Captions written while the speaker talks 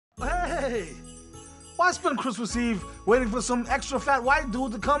Hey, why spend Christmas Eve waiting for some extra fat white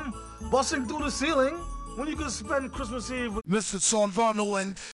dude to come busting through the ceiling when you could spend Christmas Eve with Misfits on vinyl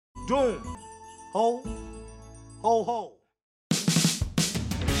and Doom? Ho, ho, ho.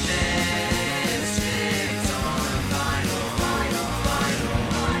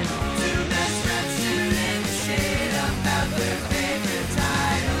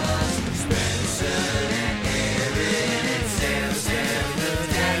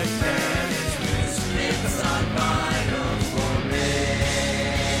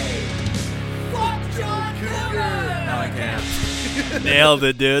 Nailed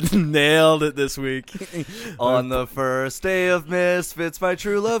it, dude. Nailed it this week. On the first day of Misfits, my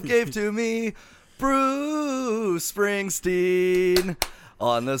true love gave to me Bruce Springsteen.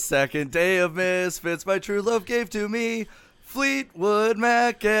 On the second day of Misfits, my true love gave to me Fleetwood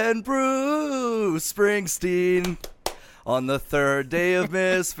Mac and Bruce Springsteen. On the third day of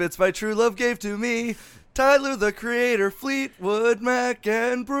Misfits, my true love gave to me Tyler, the Creator, Fleetwood Mac,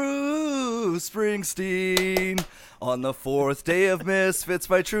 and Bruce Springsteen. On the fourth day of Misfits,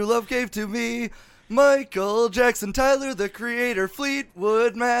 my true love gave to me Michael Jackson, Tyler, the Creator,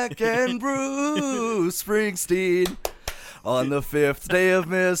 Fleetwood Mac, and Bruce Springsteen. On the fifth day of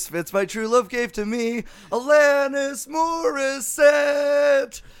Misfits, my true love gave to me Alanis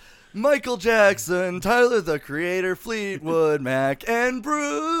Morissette, Michael Jackson, Tyler, the Creator, Fleetwood Mac, and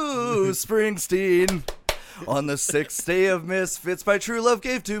Bruce Springsteen. On the sixth day of Misfits, my true love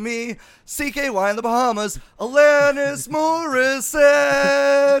gave to me CKY in the Bahamas, Alanis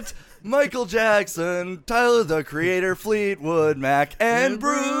Morissette, Michael Jackson, Tyler, the Creator, Fleetwood Mac, and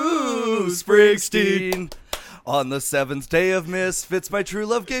Bruce Springsteen. On the seventh day of Misfits, my true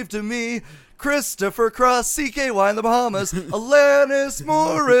love gave to me Christopher Cross, CKY in the Bahamas, Alanis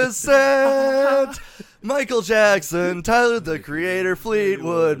Morissette, Michael Jackson, Tyler, the Creator,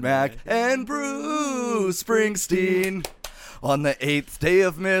 Fleetwood Mac, and Bruce Springsteen. On the eighth day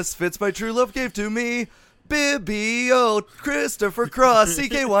of Misfits, my true love gave to me Bibby-O, Christopher Cross,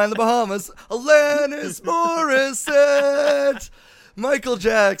 CKY in the Bahamas, Alanis Morissette, Michael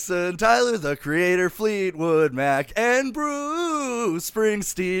Jackson, Tyler, the Creator, Fleetwood Mac, and Bruce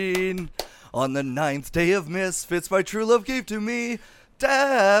Springsteen. On the ninth day of Misfits, my true love gave to me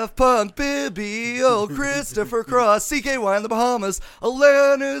Daft Punk, Bibby-O, Christopher Cross, CKY in the Bahamas,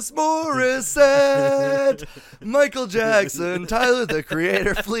 Alanis Morissette, Michael Jackson, Tyler, the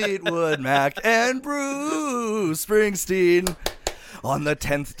Creator, Fleetwood Mac, and Bruce Springsteen. On the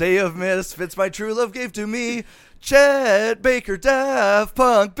 10th day of Misfits, my true love gave to me Chet Baker, Daft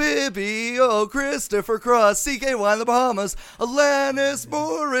Punk, Bibby-O, Christopher Cross, CKY in the Bahamas, Alanis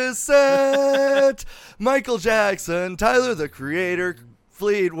Morissette, Michael Jackson, Tyler, the Creator,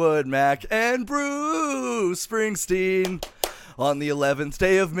 Fleetwood Mac, and Bruce Springsteen. On the 11th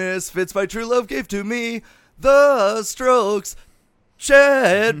day of Misfits, my true love gave to me The Strokes,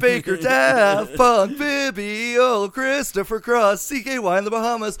 Chet Baker, Daft Punk, Bibby-O, Christopher Cross, CKY in the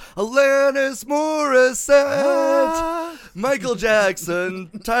Bahamas, Alanis Morissette, Michael Jackson,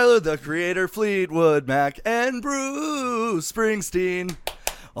 Tyler, the Creator, Fleetwood Mac, and Bruce Springsteen.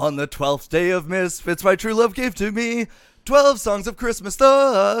 On the 12th day of Misfits, my true love gave to me 12 Songs of Christmas,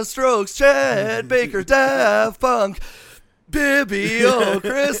 The Strokes, Chet Baker, Daft Punk, Bibby-O,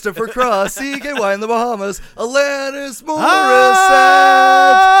 Christopher Cross, CKY in the Bahamas, Alanis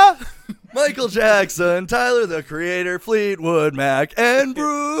Morissette, Michael Jackson, Tyler, the Creator, Fleetwood Mac, and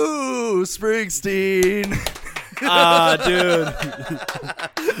Bruce Springsteen. Dude.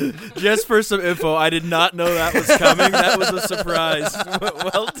 Just for some info, I did not know that was coming. That was a surprise.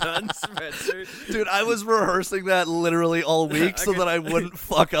 Well done, Spencer. Dude, I was rehearsing that literally all week so that I wouldn't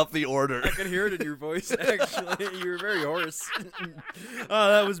fuck up the order. I could hear it in your voice, actually. You were very hoarse.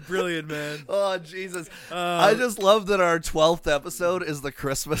 Oh, that was brilliant, man. Oh, Jesus. I just love that our 12th episode is the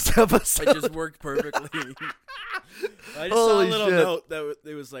Christmas episode. It just worked perfectly. I just saw a little shit. note that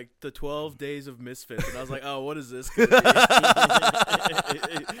it was like the 12 days of Misfits, and I was like, oh, what is this gonna be?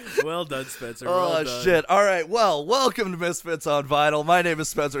 Well done, Spencer. Well done. Shit. All right. Well, welcome to Misfits on Vinyl. My name is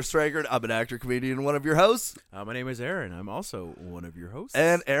Spencer Stragert. I'm an actor, comedian, and one of your hosts. My name is Aaron. I'm also one of your hosts.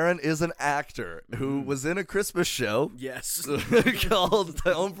 And Aaron is an actor who was in a Christmas show. Yes. Called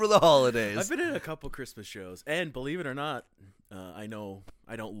Home for the Holidays. I've been in a couple Christmas shows, and believe it or not, I know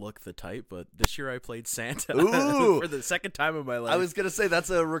I don't look the type, but this year I played Santa for the second time in my life. I was going to say that's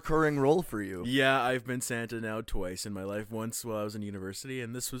a recurring role for you. Yeah, I've been Santa now twice in my life. Once while I was in university,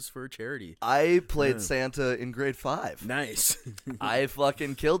 and this was for charity. I played Santa in grade 5. Nice. I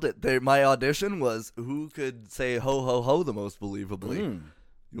fucking killed it. My audition was who could say ho ho ho the most believably.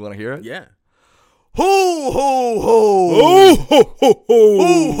 You want to hear it? Yeah. Ho ho ho! Oh, ho, ho,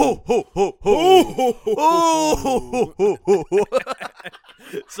 Ho ho ho ho! Oh!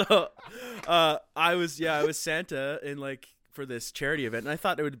 So, I was Santa in like for this charity event, and I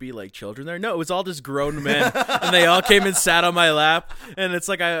thought it would be like children there. No, it was all just grown men, and they all came and sat on my lap. And it's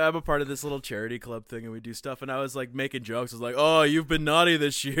like I'm a part of this little charity club thing, and we do stuff. And I was like making jokes. I was like, "Oh, you've been naughty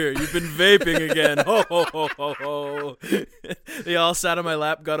this year. You've been vaping again." Ho ho ho ho ho! They all sat on my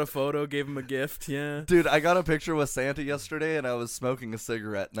lap, got a photo, gave him a gift. Yeah, Dude, I got a picture with Santa yesterday, and I was smoking a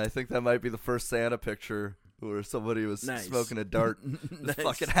cigarette, and I think that might be the first Santa picture where somebody was Nice. smoking a dart. Nice.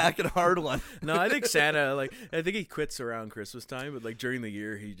 Fucking hacking hard one. No, I think Santa, I think he quits around Christmas time, but like during the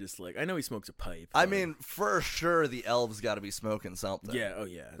year, he just I know he smokes a pipe. I but- mean, for sure, the elves got to be smoking something. yeah, oh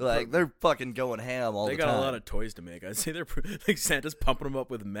yeah, Like, they're fucking going ham all they the got time. a lot of toys to make. I'd say they're like Santa's pumping them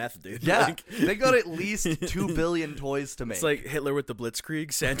up with meth, dude. Yeah, Like, they got at least 2 billion toys to make. it's like Hitler with the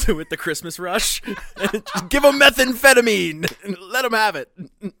Blitzkrieg, Santa with the Christmas rush. Just give him methamphetamine, and let him have it.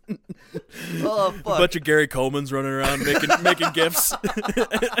 oh, A fuck. bunch of Gary Coleman's running around making gifts.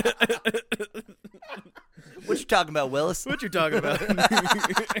 What you talking about, Willis? What you talking about?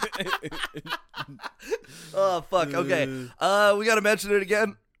 Oh, fuck. Okay. We got to mention it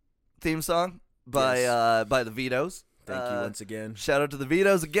again. Theme song by the Vitoes. Thank you once again. Shout out to the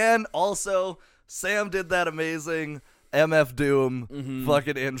Vitoes again. Also, Sam did that amazing MF Doom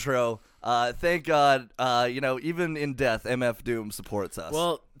fucking intro. Thank God, even in death, MF Doom supports us.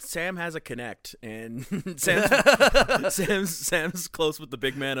 Well, Sam has a connect, and Sam's close with the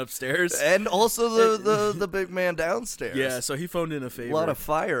big man upstairs. and also the big man downstairs. Yeah, so he phoned in a favor. A lot of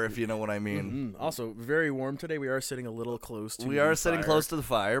fire, if you know what I mean. Also, very warm today. We are sitting a little close to We are the sitting fire. close to the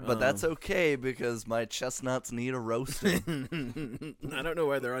fire, but that's okay because my chestnuts need a roasting. I don't know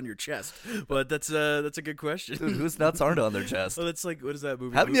why they're on your chest, but that's a good question. Dude, whose nuts aren't on their chest? Well, it's like, what is that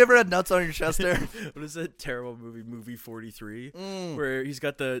movie? Haven't you ever had nuts on your chest there? What is that terrible movie 43, where he's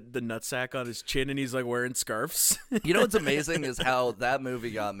got the nutsack on his chin and he's like wearing scarves? You know what's amazing is how that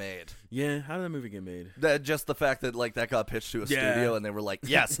movie got made. Yeah, how did that movie get made? Just the fact that that got pitched to a Yeah. studio and they were like,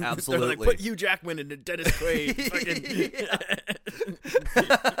 yes, absolutely. They're like, put Hugh Jackman into Dennis Quaid. Fucking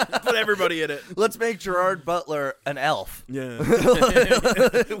put everybody in it. Let's make Gerard Butler an elf. Yeah. What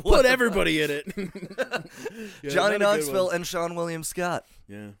Put the everybody in it. Yeah, Johnny not a good Knoxville one. and Sean William Scott.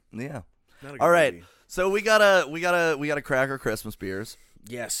 Yeah. Yeah. Not a good All right. movie. So we gotta crack our Christmas beers.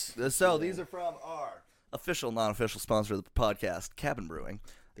 Yes. So these are from our official, non-official sponsor of the podcast, Cabin Brewing.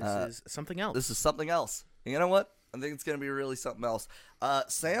 This is something else. This is something else. You know what? I think it's going to be really something else.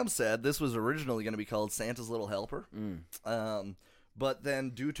 Sam said this was originally going to be called Santa's Little Helper. But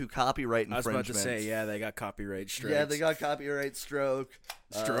then due to copyright I was about infringements. to say, yeah, they got copyright strikes. Yeah, they got copyright stroked.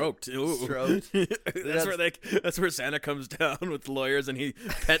 stroked. Ooh. Stroked. That's where Santa comes down with lawyers and he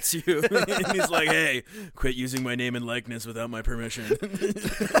pets you. And he's like, "Hey, quit using my name and likeness without my permission."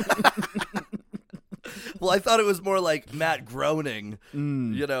 Well, I thought it was more like Matt Groening,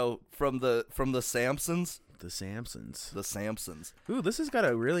 from the Samsons. The Samsons. The Samsons. Ooh, this has got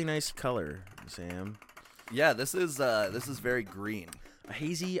a really nice color, Sam. Yeah, this is very green. A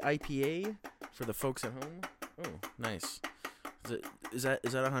hazy IPA for the folks at home. Oh, nice. Is that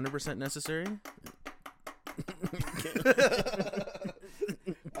 100% necessary?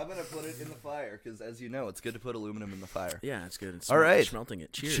 I'm gonna put it in the fire because, as you know, it's good to put aluminum in the fire. Yeah, it's good. It's All right. smelting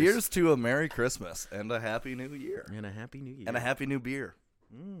it. Cheers. Cheers to a Merry Christmas and a Happy New Year And a happy new year. and a happy new beer.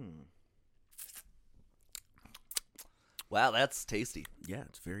 Wow, that's tasty. Yeah,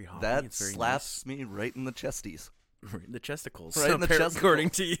 it's very hot. That it's very slaps me right in the chesties, nice. Right in the chesticles. Right in the chesticles. According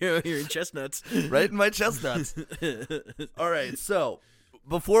to you, you're in chestnuts. right in my chestnuts. All right, so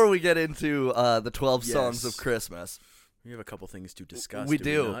before we get into the 12 songs Yes. of Christmas, We have a couple things to discuss. we do.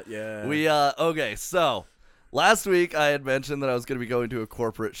 do. We not? Yeah. We okay. So last week I had mentioned that I was going to be going to a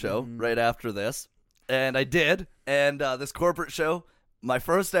corporate show right after this, and I did. And this corporate show, my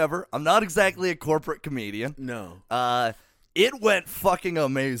first ever. I'm not exactly a corporate comedian. No. It went fucking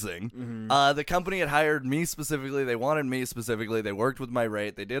amazing. The company had hired me specifically. They wanted me specifically. They worked with my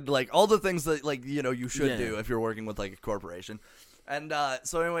rate. They did all the things that you should do if you're working with a corporation. And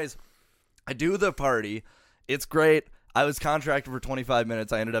so anyways, I do the party. It's great. I was contracted for 25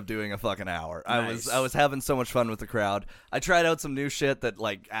 minutes. I ended up doing a fucking hour. Nice. I was having so much fun with the crowd. I tried out some new shit that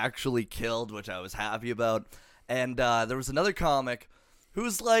actually killed, which I was happy about. And there was another comic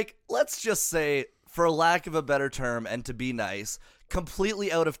who's let's just say, for lack of a better term, and to be nice,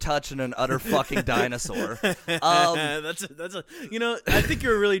 completely out of touch and an utter fucking dinosaur. That's a I think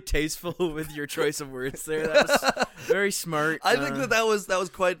you're really tasteful with your choice of words there. That was very smart. I think that was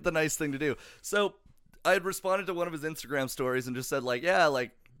quite the nice thing to do. So I had responded to one of his Instagram stories and just said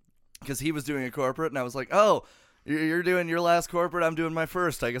because he was doing a corporate, and I was like, oh, you're doing your last corporate, I'm doing my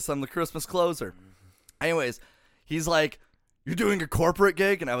first. I guess I'm the Christmas closer. Anyways, he's like, you're doing a corporate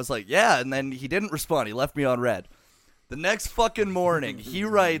gig? And I was like, yeah, and then he didn't respond. He left me on red. The next fucking morning, he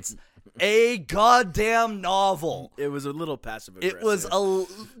writes a goddamn novel. It was a little passive-aggressive. It was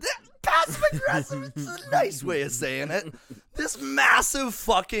passive-aggressive. It's a nice way of saying it. This massive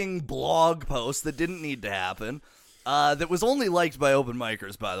fucking blog post that didn't need to happen, that was only liked by open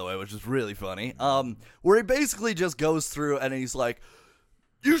micers, by the way, which is really funny, where he basically just goes through and he's like,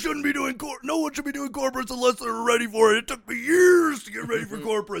 you shouldn't be doing no one should be doing corporates unless they're ready for it. It took me years to get ready for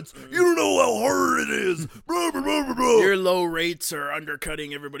corporates. You don't know how hard it is. Blah, blah, blah, blah, blah. Your low rates are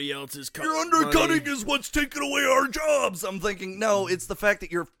undercutting everybody else's Your undercutting is what's taking away our jobs. I'm thinking, no, it's the fact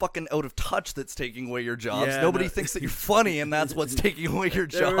that you're fucking out of touch that's taking away your jobs. Yeah, Nobody thinks that you're funny, and that's what's taking away your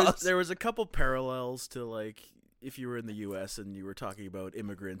jobs. There was a couple parallels to, like, if you were in the U.S. and you were talking about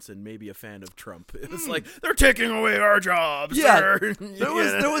immigrants and maybe a fan of Trump. It was like, they're taking away our jobs. Yeah, there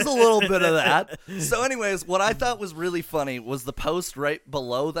was a little bit of that. So anyways, what I thought was really funny was the post right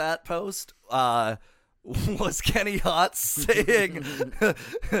below that post was Kenny Hott saying,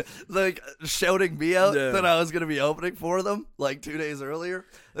 like, shouting me out that I was going to be opening for them, like 2 days earlier.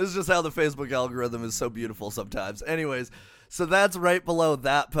 This is just how the Facebook algorithm is so beautiful sometimes. Anyways, so that's right below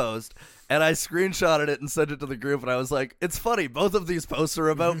that post. And I screenshotted it and sent it to the group, and I was like, it's funny, both of these posts are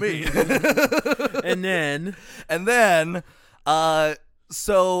about me. And then,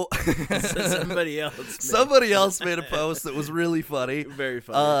 so somebody else made a post that was really funny. Very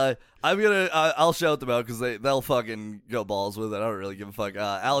funny. I'll shout them out because they'll fucking go balls with it. I don't really give a fuck.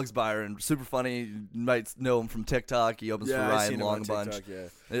 Alex Byron, super funny. You might know him from TikTok. He opens for Ryan Long Bunch.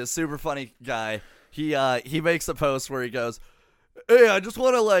 He's a super funny guy. He makes a post where he goes, hey, I just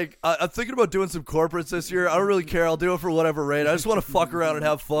want to, I'm thinking about doing some corporates this year. I don't really care. I'll do it for whatever rate. I just want to fuck around and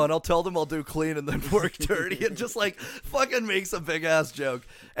have fun. I'll tell them I'll do clean and then work dirty, and just, fucking makes a big-ass joke.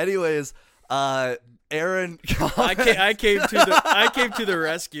 Anyways, Aaron... I came to the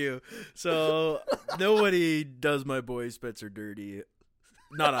rescue. So, nobody does my boy Spencer dirty.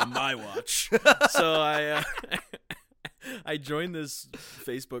 Not on my watch. So, I joined this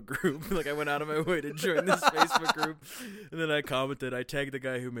Facebook group. I went out of my way to join this Facebook group. And then I commented. I tagged the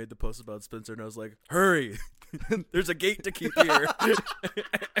guy who made the post about Spencer. And I was like, hurry. There's a gate to keep here.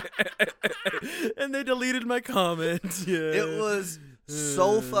 And they deleted my comment. Yeah. It was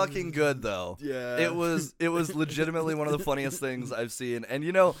so fucking good, though. Yeah. It was legitimately one of the funniest things I've seen. And,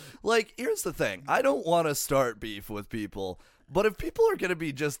 here's the thing. I don't want to start beef with people. But if people are going to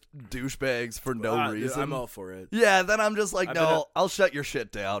be just douchebags for no reason... I'm all for it. Yeah, then I'm just like, I'll shut your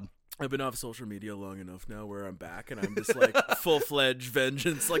shit down. I've been off social media long enough now where I'm back and I'm just full-fledged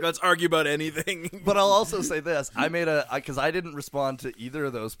vengeance. Let's argue about anything. But I'll also say this. Because I didn't respond to either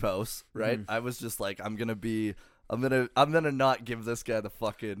of those posts, right? I was just like, I'm gonna not give this guy the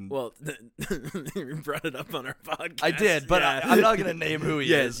fucking... Well, you brought it up on our podcast. I did, but I'm not gonna name who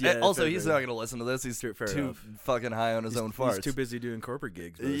he is. Yeah, also, he's not gonna listen to this. He's too fucking high on his own farts. He's too busy doing corporate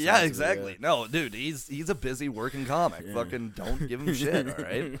gigs. Yeah, exactly. No, dude, he's a busy working comic. Yeah. Fucking don't give him shit, all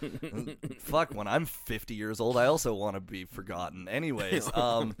right? Fuck, when I'm 50 years old, I also want to be forgotten. Anyways,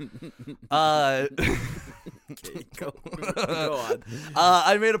 Okay, go on.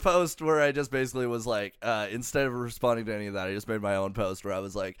 I made a post where I just basically was like, instead of responding to any of that, I just made my own post where I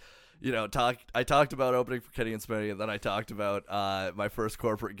was like, I talked about opening for Kenny and Spenny, and then I talked about my first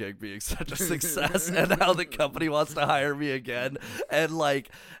corporate gig being such a success and how the company wants to hire me again, and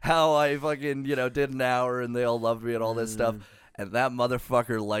how I fucking did an hour and they all loved me and all this stuff. And that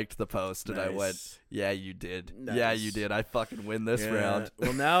motherfucker liked the post, and I went, yeah, you did. Nice. Yeah, you did. I fucking win this round.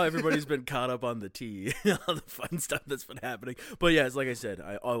 Well, now everybody's been caught up on the tea, all the fun stuff that's been happening. But yes, like I said,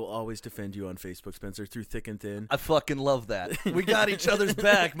 I will always defend you on Facebook, Spencer, through thick and thin. I fucking love that. We got each other's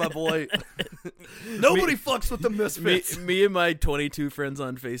back, my boy. Nobody fucks with the Misfits. Me and my 22 friends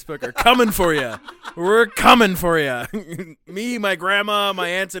on Facebook are coming for you. We're coming for you. Me, my grandma, my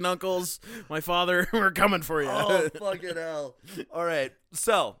aunts and uncles, my father, we're coming for you. Oh, fucking hell. All right,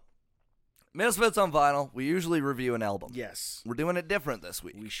 so Misfits on vinyl. We usually review an album. Yes. We're doing it different this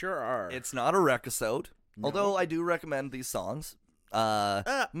week. We sure are. It's not a recusode, although I do recommend these songs.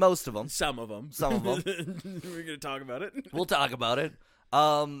 Most of them. Some of them. We're going to talk about it. We'll talk about it.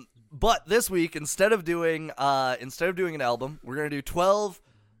 But this week, instead of doing an album, we're going to do 12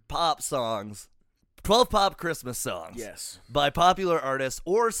 pop songs. 12 pop Christmas songs. Yes. By popular artists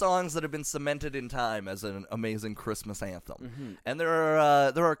or songs that have been cemented in time as an amazing Christmas anthem. Mm-hmm. And there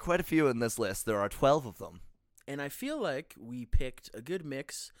are quite a few in this list. There are 12 of them. And I feel like we picked a good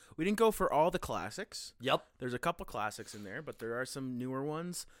mix. We didn't go for all the classics. Yep. There's a couple classics in there, but there are some newer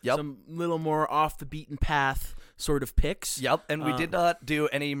ones. Yep. Some little more off the beaten path sort of picks. Yep. And we did not do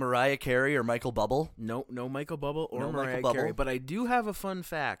any Mariah Carey or Michael Bublé. No Michael Bublé or No Mariah Michael Carey. Bublé. But I do have a fun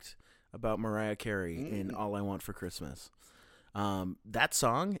fact about Mariah Carey in All I Want for Christmas. That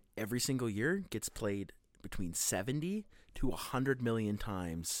song, every single year, gets played between 70 to 100 million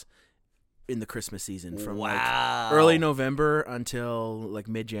times in the Christmas season, from like early November until like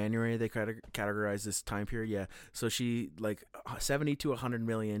mid-January. They categorize this time period. Yeah, so she like 70 to 100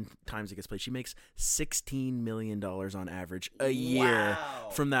 million times it gets played. She makes $16 million on average a year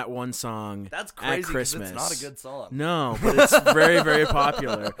from that one song. That's crazy. At Christmas. It's not a good song. No, but it's very, very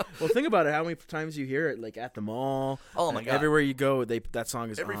popular. Well, think about it. How many times you hear it, like at the mall? Oh my God! Everywhere you go, that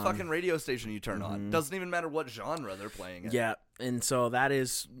song is every on. fucking radio station you turn on. Doesn't even matter what genre they're playing in. Yeah. And so that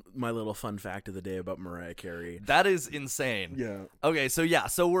is my little fun fact of the day about Mariah Carey. That is insane. Yeah. Okay,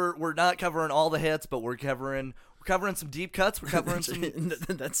 so we're not covering all the hits, but we're covering some deep cuts. We're covering some.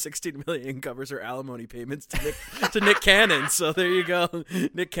 That 16 million covers her alimony payments to Nick Cannon. So there you go,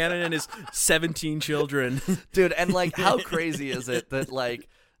 Nick Cannon and his 17 children. Dude, and like, how crazy is it that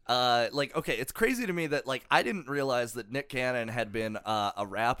okay, it's crazy to me that like I didn't realize that Nick Cannon had been a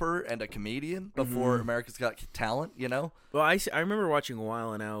rapper and a comedian before America's Got Talent. You know? Well, I remember watching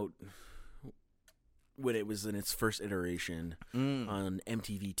Wild 'N Out when it was in its first iteration on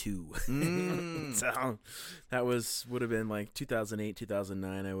MTV2. So that would have been like 2008,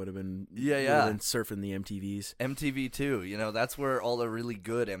 2009. I would have been been surfing the MTVs. MTV2, you know, that's where all the really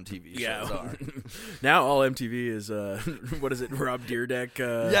good MTV shows are. Now all MTV is what is it, Rob Dyrdek?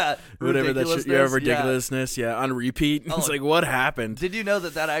 Whatever that shit. Ridiculousness. Ridiculousness. Yeah, on repeat. It's like, what happened? Did you know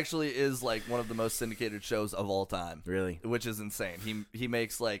that actually is like one of the most syndicated shows of all time? Really? Which is insane. He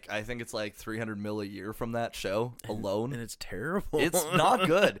makes like, I think it's like $300 million a year from that show alone. And it's terrible. It's not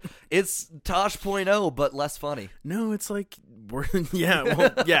good. It's Tosh.0, but less funny. No, it's like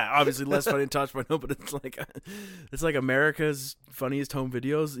obviously less funny than Tosh.0, but it's like America's funniest home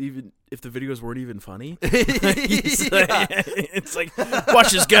videos, even if the videos weren't even funny. It's like,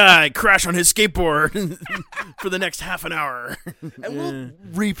 watch this guy crash on his skateboard for the next half an hour. And we'll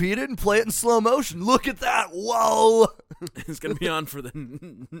repeat it and play it in slow motion. Look at that. Whoa. It's going to be on for the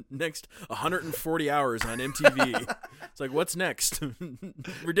next 140 hours on MTV. It's like, what's next?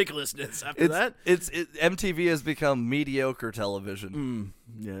 Ridiculousness after that? MTV has become mediocre television.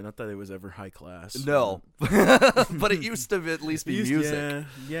 Yeah, not that it was ever high class. No. But it used to at least be music.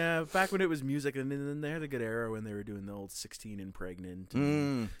 Yeah, back when it was music, and then they had a good era when they were doing the old 16 and Pregnant.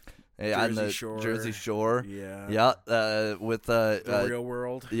 Yeah, Jersey Shore. Yeah. With The Real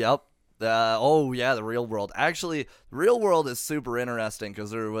World. Yep. The Real World. Actually, The Real World is super interesting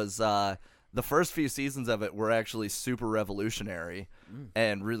because there was the first few seasons of it were actually super revolutionary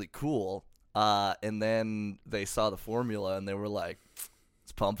and really cool. And then they saw the formula and they were like,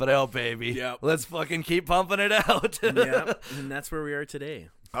 let's pump it out, baby. Yep. Let's fucking keep pumping it out. Yep. And that's where we are today.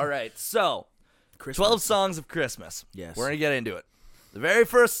 All right. So, Christmas. 12 songs of Christmas. Yes. We're going to get into it. The very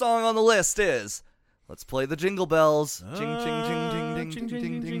first song on the list is Let's Play the Jingle Bells. Ching, ching, ching, ching,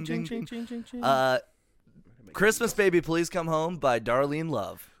 ching, ching, ching, ching, ching. Christmas Baby Please Come Home by Darlene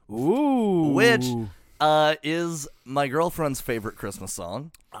Love. Ooh. Which is my girlfriend's favorite Christmas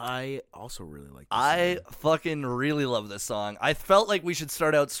song. I also really like this I song. fucking really love this song. I felt like we should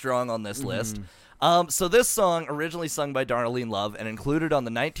start out strong on this list. So this song, originally sung by Darlene Love and included on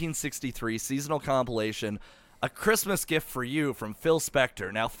the 1963 seasonal compilation A Christmas Gift for You from Phil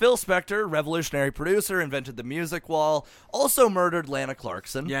Spector. Now, Phil Spector, revolutionary producer, invented the music wall, also murdered Lana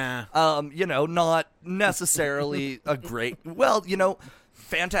Clarkson. Yeah. Not necessarily a great,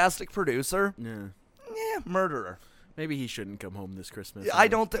 fantastic producer. Yeah. Murderer. Maybe he shouldn't come home this Christmas. I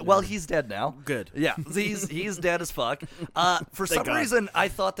don't think. Well, he's dead now. Good. Yeah, he's dead as fuck. For some God. reason, I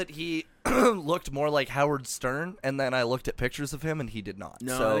thought that he looked more like Howard Stern, and then I looked at pictures of him, and he did not.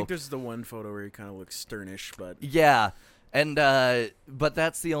 No, so, I think there's the one photo where he kind of looks sternish, but yeah, and but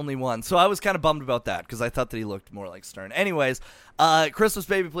that's the only one. So I was kind of bummed about that because I thought that he looked more like Stern. Anyways, Christmas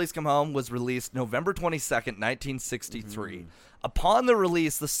Baby Please Come Home was released November 22nd, 1963. Upon the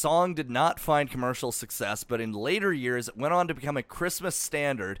release, the song did not find commercial success, but in later years, it went on to become a Christmas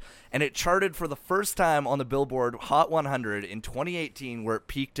standard, and it charted for the first time on the Billboard Hot 100 in 2018, where it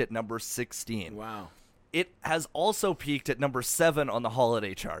peaked at number 16. wow. It has also peaked at number 7 on the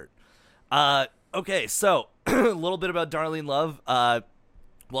holiday chart. Okay, so a little bit about Darlene Love.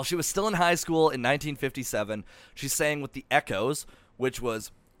 While she was still in high school in 1957, she sang with the Echoes, which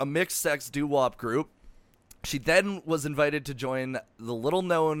was a mixed-sex doo-wop group. She then was invited to join the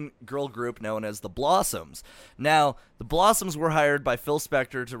little-known girl group known as the Blossoms. Now, the Blossoms were hired by Phil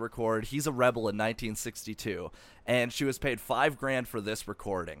Spector to record He's a Rebel in 1962, and she was paid $5,000 for this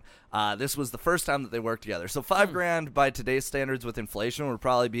recording. This was the first time that they worked together. So $5,000 by today's standards with inflation would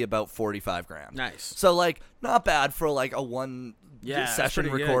probably be about $45,000. Nice. So, like, not bad for, like, a one session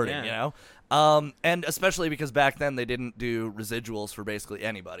recording, good, you know? And especially because back then they didn't do residuals for basically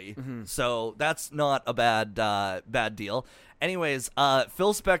anybody. So that's not a bad deal. Anyways,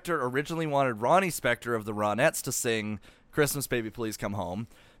 Phil Spector originally wanted Ronnie Spector of the Ronettes to sing Christmas Baby Please Come Home,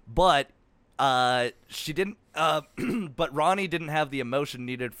 but she didn't but Ronnie didn't have the emotion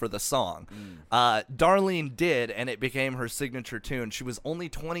needed for the song. Darlene did, and it became her signature tune. She was only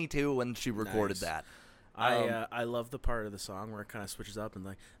 22 when she recorded that. I love the part of the song where it kind of switches up and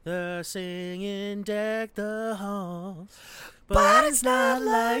like the singing deck the halls, but it's not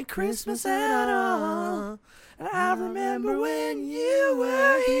like Christmas at all. And I remember when you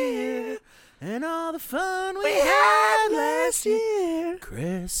were here and all the fun we had last year.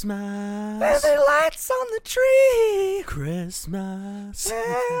 Christmas. There's the lights on the tree. Christmas.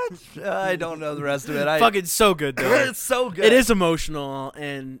 I don't know the rest of it. Fucking so good, though. It's so good. It is emotional,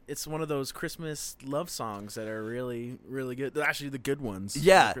 and it's one of those Christmas love songs that are really, really good. Actually, the good ones.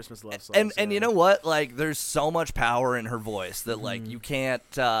 Yeah. The Christmas love songs. And you know what? Like, there's so much power in her voice that, like, you can't,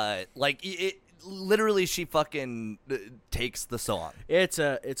 literally she fucking takes the song. It's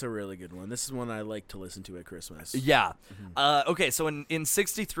a really good one. This is one I like to listen to at Christmas. Yeah. Okay, so in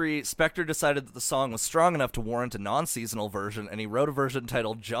 63, Spector decided that the song was strong enough to warrant a non-seasonal version, and he wrote a version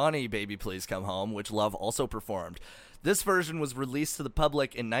titled Johnny Baby Please Come Home, which Love also performed. This version was released to the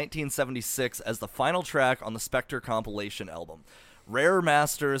public in 1976 as the final track on the Spector compilation album, Rare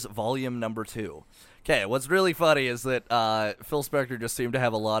Masters Volume Number 2. Okay, what's really funny is that Phil Spector just seemed to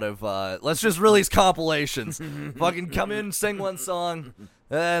have a lot of, let's just release compilations. Fucking come in, sing one song,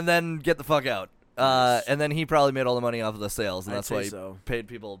 and then get the fuck out. And then he probably made all the money off of the sales, and that's why he paid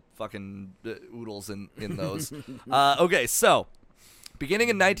people fucking oodles in those. Okay, so beginning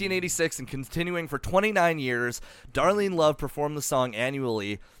in 1986 and continuing for 29 years, Darlene Love performed the song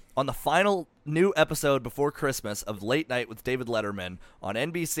annually on the final new episode before Christmas of Late Night with David Letterman on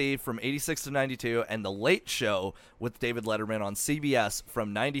NBC from 86 to 92, and The Late Show with David Letterman on CBS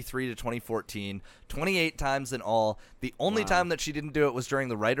from 93 to 2014, 28 times in all. The only time that she didn't do it was during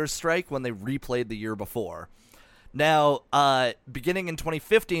the writer's strike when they replayed the year before. Now, beginning in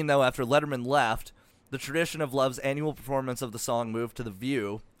 2015, though, after Letterman left, the tradition of Love's annual performance of the song moved to The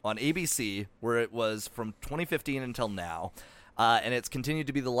View on ABC, where it was from 2015 until now. And it's continued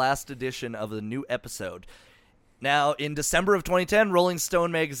to be the last edition of the new episode. Now, in December of 2010, Rolling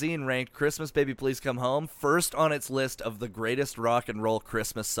Stone magazine ranked Christmas Baby Please Come Home first on its list of the greatest rock and roll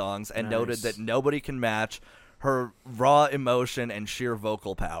Christmas songs, and noted that nobody can match her raw emotion and sheer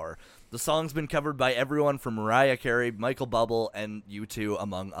vocal power. The song's been covered by everyone from Mariah Carey, Michael Bublé, and U2,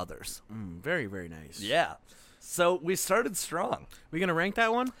 among others. Very, very nice. Yeah. So we started strong. We going to rank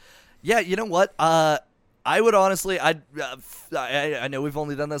that one? Yeah, you know what? I would honestly, I know we've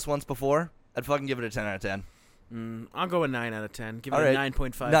only done this once before. I'd fucking give it a 10 out of 10. I'll go with 9 out of 10. Give it All a right.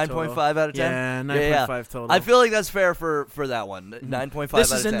 9.5 9.5 out of 10? Yeah, 9.5 total. I feel like that's fair for that one. 9.5 out of 10.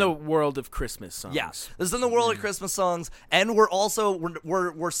 This is in the world of Christmas songs. Yeah, this is in the world of Christmas songs, and we're also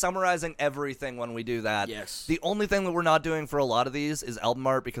we're summarizing everything when we do that. Yes. The only thing that we're not doing for a lot of these is album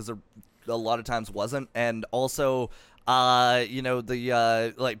art, because there a lot of times wasn't, and also but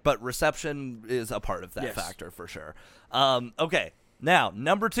reception is a part of that factor for sure. Okay, now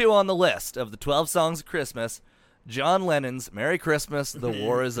number 2 on the list of the 12 songs of Christmas, John Lennon's "Merry Christmas, the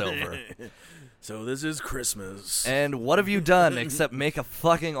War Is Over." So this is Christmas. And what have you done except make a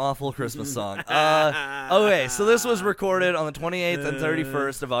fucking awful Christmas song? Okay, so this was recorded on the 28th and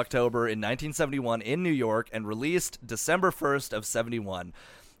 31st of October in 1971 in New York and released December 1st of 71.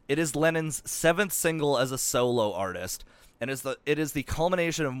 It is Lennon's 7th single as a solo artist, and it is the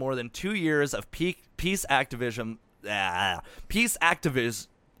culmination of more than 2 years of peace activism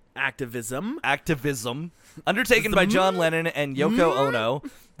undertaken by John Lennon and Yoko Ono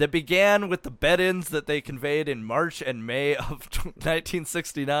that began with the bed-ins that they conveyed in March and May of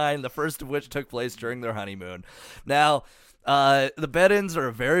 1969, the first of which took place during their honeymoon. Now, the bed-ins are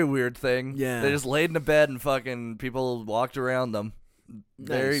a very weird thing. Yeah. They just laid in a bed and fucking people walked around them.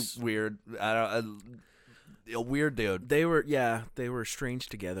 Very weird. A weird dude. They were strange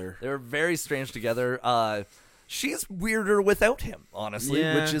together. They were very strange together. She's weirder without him, honestly,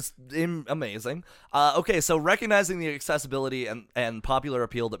 which is amazing. Okay, so recognizing the accessibility and popular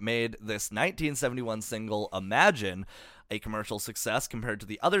appeal that made this 1971 single, Imagine, a commercial success compared to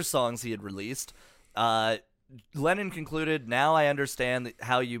the other songs he had released, Lennon concluded, "Now I understand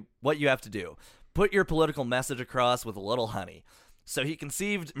what you have to do. Put your political message across with a little honey." So he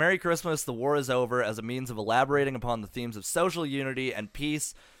conceived Merry Christmas, the War is Over as a means of elaborating upon the themes of social unity and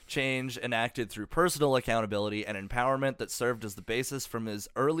peace, change enacted through personal accountability and empowerment that served as the basis from his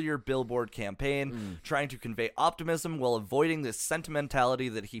earlier Billboard campaign, trying to convey optimism while avoiding the sentimentality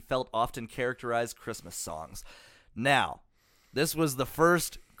that he felt often characterized Christmas songs. Now, this was the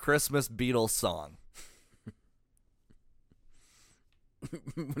first Christmas Beatles song.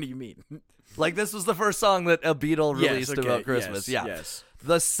 What do you mean? Like, this was the first song that a Beatle released about Christmas. Yes.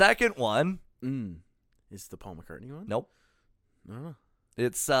 The second one is the Paul McCartney one. Nope. No.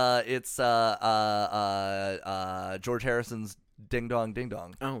 It's George Harrison's Ding Dong Ding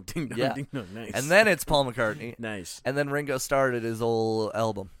Dong. Oh, Ding Dong Yeah. Ding Dong. Nice. And then it's Paul McCartney. Nice. And then Ringo started his old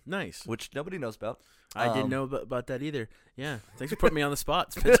album, Nice. which nobody knows about. I didn't know about that either. Yeah. Thanks for putting me on the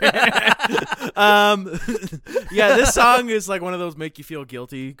spot, Spencer. Yeah, this song is like one of those make you feel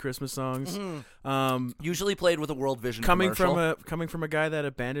guilty Christmas songs. Usually played with a World Vision Coming from a guy that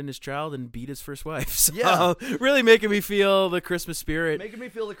abandoned his child and beat his first wife. So Yeah. really making me feel the Christmas spirit. Making me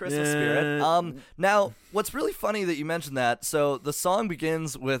feel the Christmas spirit. Now, what's really funny that you mentioned that, so the song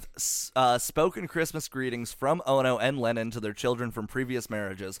begins with spoken Christmas greetings from Ono and Lennon to their children from previous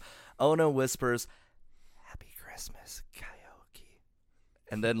marriages. Ono whispers, "Happy Christmas, karaoke."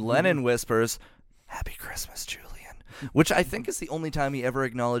 And then Lennon whispers, "Happy Christmas, Julian." Which I think is the only time he ever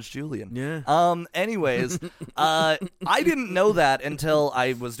acknowledged Julian. Yeah. Anyways, I didn't know that until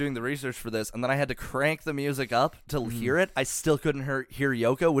I was doing the research for this, and then I had to crank the music up to hear it. I still couldn't hear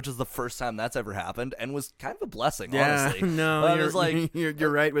Yoko, which is the first time that's ever happened, and was kind of a blessing, honestly. No, I was like,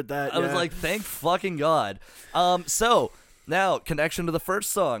 you're right with that. I was like, thank fucking God. So now, connection to the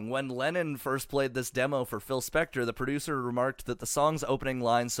first song. When Lennon first played this demo for Phil Spector, the producer remarked that the song's opening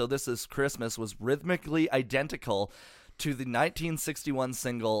line, "So This Is Christmas," was rhythmically identical to the 1961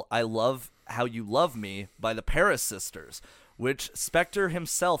 single "I Love How You Love Me" by the Paris Sisters, which Spector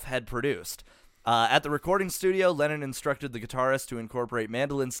himself had produced. At the recording studio, Lennon instructed the guitarist to incorporate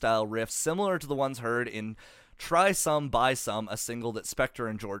mandolin-style riffs similar to the ones heard in Try Some, Buy Some, a single that Spector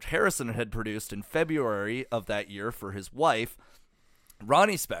and George Harrison had produced in February of that year for his wife,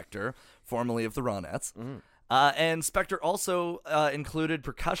 Ronnie Spector, formerly of the Ronettes. And Spector also included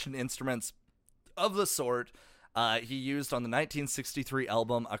percussion instruments of the sort he used on the 1963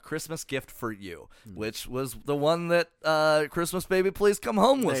 album A Christmas Gift for You, which was the one that Christmas Baby Please Come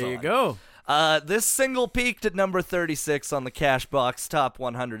Home was on. There you go. This single peaked at number 36 on the Cashbox Top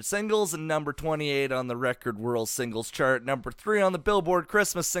 100 Singles and number 28 on the Record World Singles Chart, number 3 on the Billboard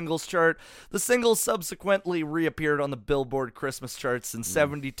Christmas Singles Chart. The single subsequently reappeared on the Billboard Christmas charts in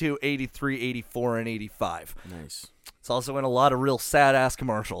 72, 83, 84, and 85. Nice. It's also in a lot of real sad-ass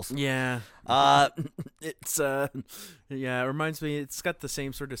commercials. Yeah. It's it reminds me, it's got the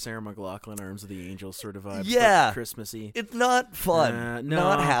same sort of Sarah McLachlan Arms of the Angels sort of vibe. Yeah. Like Christmassy. It's not fun. No,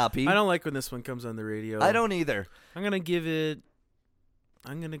 not happy. I don't like when this one comes on the radio. I don't either. I'm going to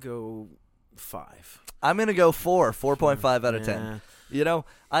go 5. I'm going to go 4.5 out of 10. You know,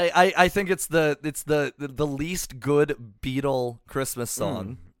 I think it's the least good Beatle Christmas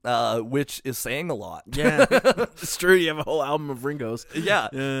song. Which is saying a lot. Yeah. It's true. You have a whole album of Ringo's.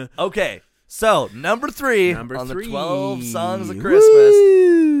 Yeah. Okay. So, number 3 on the 12 songs of Christmas.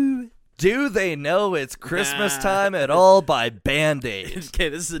 Woo! Do They Know It's Christmas Time at All by Band-Aid. Okay,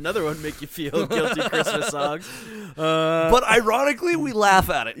 this is another one make you feel guilty Christmas songs. But ironically, we laugh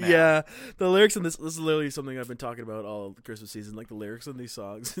at it now. Yeah, the lyrics in this is literally something I've been talking about all Christmas season. Like the lyrics in these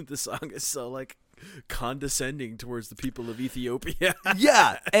songs, this song is so like condescending towards the people of Ethiopia.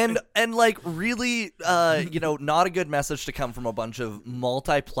 Yeah, and like really, not a good message to come from a bunch of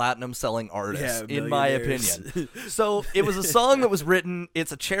multi-platinum selling artists, in my opinion. So it was a song that was written.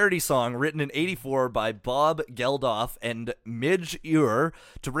 It's a charity song written in '84 by Bob Geldof and Midge Ure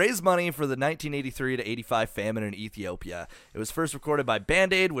to raise money for the 1983 to '85 famine in Ethiopia. It was first recorded by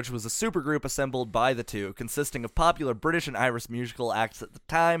Band-Aid, which was a supergroup assembled by the two, consisting of popular British and Irish musical acts at the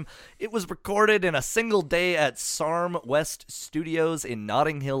time. It was recorded in a single day at Sarm West Studios in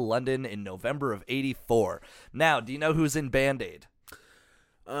Notting Hill, London in November of '84. Now, do you know who's in Band-Aid?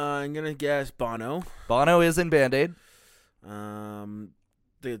 I'm going to guess Bono. Bono is in Band-Aid.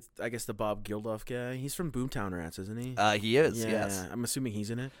 I guess the Bob Geldof guy. He's from Boomtown Rats, isn't he? He is, yeah, yes. I'm assuming he's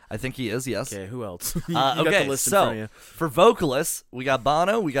in it. I think he is, yes. Okay, who else? You okay, got the list in front of you. For vocalists, we got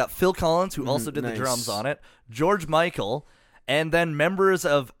Bono, we got Phil Collins, who also did the drums on it, George Michael, And then members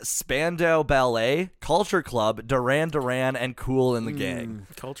of Spandau Ballet, Culture Club, Duran Duran, and Kool and the Gang.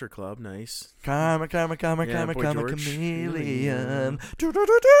 Culture Club, nice. Karma, Boy George. chameleon.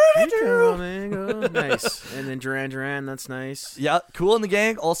 Nice. And then Duran, that's nice. Yeah, Kool and the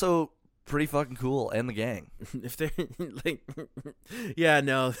Gang, also pretty fucking cool, and the gang. If they're like, yeah,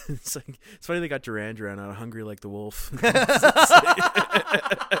 no, it's funny they got Duran out of Hungry Like the Wolf.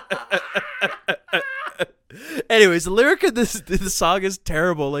 Anyways, the lyric of this song is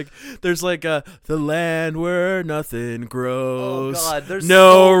terrible. Like, there's like the land where nothing grows. Oh God, there's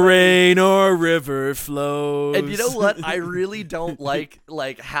no rain or river flows. And you know what? I really don't like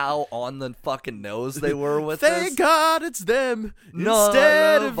how on the fucking nose they were with Thank this. God it's them No,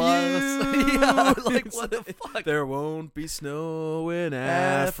 instead no, of us. you. Yeah, like, what the fuck? There won't be snow in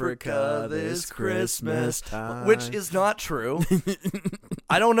Africa this Christmas time. Which is not true.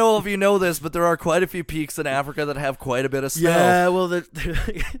 I don't know if you know this, but there are quite a few peaks in Africa that have quite a bit of snow. Yeah, well,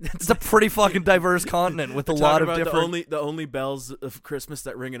 It's a pretty fucking diverse continent with a lot of different. The only bells of Christmas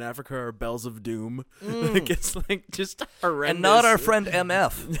that ring in Africa are bells of doom. Like, it's like just horrendous. And not our friend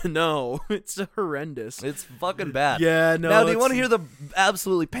MF. No, it's horrendous. It's fucking bad. Yeah, no. Now, do you want to hear the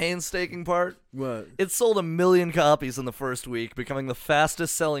absolutely painstaking part? What? It sold 1 million copies in the first week, becoming the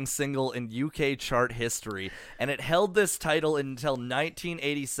fastest-selling single in UK chart history, and it held this title until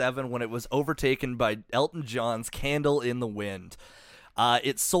 1987 when it was overtaken by Elton John's Candle in the Wind.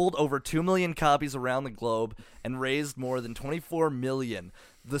 It sold over 2 million copies around the globe and raised more than 24 million.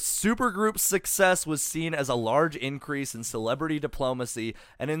 The supergroup's success was seen as a large increase in celebrity diplomacy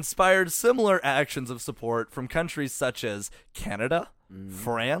and inspired similar actions of support from countries such as Canada,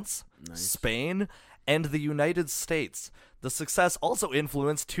 France, Spain, and the United States. The success also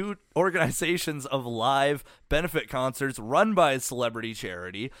influenced 2 organizations of live benefit concerts run by a celebrity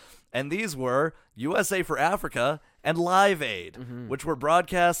charity, and these were USA for Africa and Live Aid, which were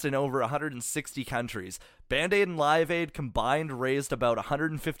broadcast in over 160 countries. Band Aid and Live Aid combined raised about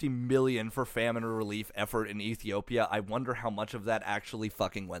 $150 million for famine relief effort in Ethiopia. I wonder how much of that actually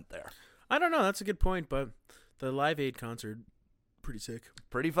fucking went there. I don't know. That's a good point, but the Live Aid concert, pretty sick.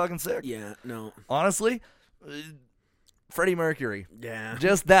 Pretty fucking sick. Yeah, no. Honestly, Freddie Mercury. Yeah.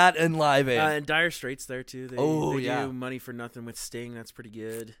 Just that and Live Aid. And Dire Straits there, too. They do Money for Nothing with Sting. That's pretty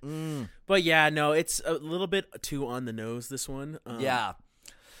good. But, yeah, no, it's a little bit too on the nose, this one. Yeah.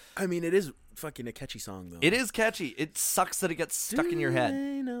 I mean, it is fucking a catchy song, though. It is catchy. It sucks that it gets stuck in your head.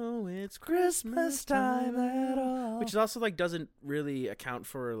 I know it's Christmas time at all. Which is also, like, doesn't really account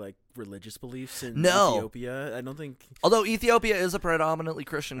for, like, religious beliefs in Ethiopia. I don't think. Although Ethiopia is a predominantly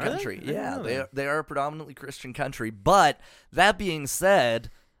Christian country. Yeah, they are a predominantly Christian country. But that being said,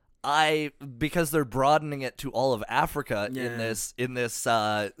 because they're broadening it to all of Africa in this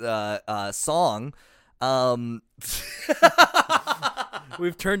song.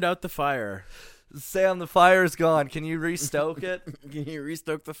 We've turned out the fire. Sam, the fire's gone. Can you restoke it? Can you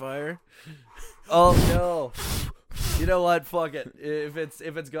restoke the fire? Oh no! You know what? Fuck it. If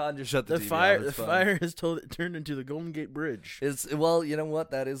it's gone, just shut the TV fire. off. The fire has turned into the Golden Gate Bridge. Well, you know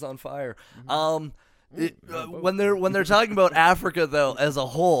what? That is on fire. When they're talking about Africa though as a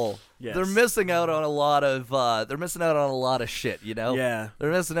whole, they're missing out on a lot of shit, you know? Yeah.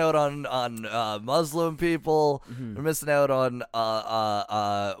 They're missing out on Muslim people. They're missing out on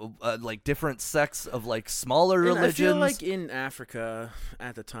like different sects of like smaller religions. I feel like in Africa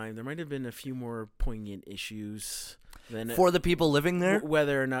at the time there might have been a few more poignant issues for the people living there,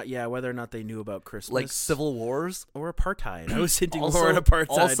 whether or not they knew about Christmas, like civil wars or apartheid. I was hinting more at apartheid.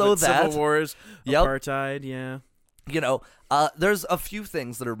 Also, civil wars, apartheid, yeah. You know, there's a few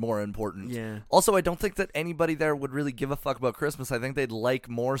things that are more important. Yeah. Also, I don't think that anybody there would really give a fuck about Christmas. I think they'd like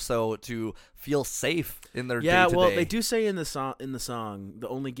more so to feel safe in their day-to-day. Yeah, well, they do say in the song, the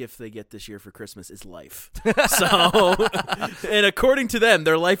only gift they get this year for Christmas is life. So, and according to them,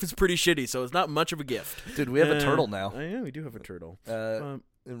 their life is pretty shitty, so it's not much of a gift. Dude, we have a turtle now. Yeah, we do have a turtle.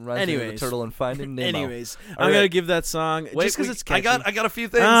 It reminds me of the turtle in Finding Nemo. Anyways, I'm gonna give that song just because it's catchy. I got a few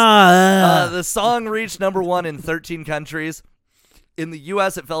things. The song reached #1 in 13 countries. In the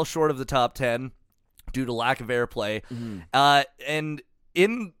U.S., it fell short of the top 10 due to lack of airplay. And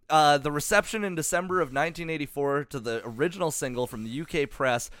in the reception in December of 1984 to the original single from the UK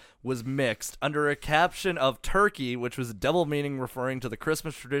press was mixed under a caption of Turkey, which was a double meaning referring to the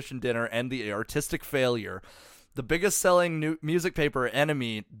Christmas tradition dinner and the artistic failure. The biggest-selling music paper,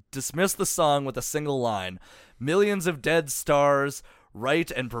 Enemy, dismissed the song with a single line: "Millions of dead stars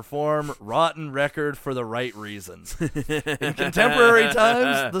write and perform rotten record for the right reasons." In contemporary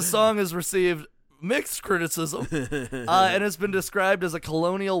times, the song has received mixed criticism, and has been described as a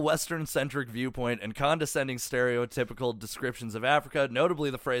colonial Western-centric viewpoint and condescending stereotypical descriptions of Africa, notably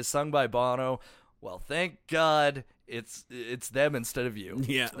the phrase sung by Bono, "Well, thank God it's them instead of you."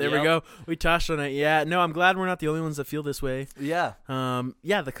 Yeah, there we go. We touched on it. Yeah, no, I'm glad we're not the only ones that feel this way. Yeah.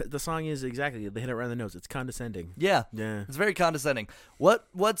 Yeah, the song is exactly, they hit it right on the nose. It's condescending. Yeah. Yeah. It's very condescending.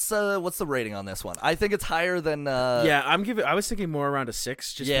 What's the rating on this one? I think it's higher than Yeah, I was thinking more around a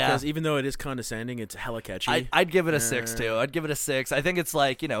 6 just Yeah. because even though it is condescending, it's hella catchy. I'd give it a 6 too. I'd give it a 6. I think it's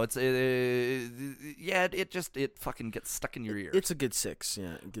like, it's it fucking gets stuck in your ears. It's a good 6.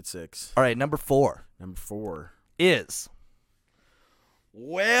 Yeah, a good 6. All right, number 4 is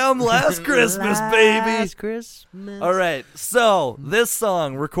Wham! Last Christmas, baby. Last Christmas. All right, so this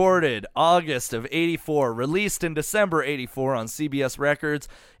song recorded August of 84, released in December 84 on CBS Records,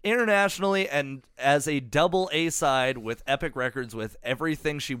 internationally and as a double A-side with Epic Records with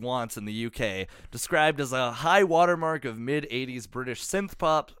Everything She Wants in the UK, described as a high watermark of mid-80s British synth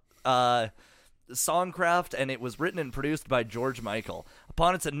pop songcraft, and it was written and produced by George Michael.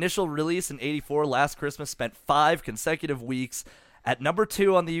 Upon its initial release in 84, Last Christmas spent 5 consecutive weeks at number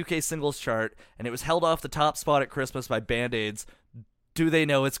 2 on the UK singles chart, and it was held off the top spot at Christmas by Band-Aid's Do They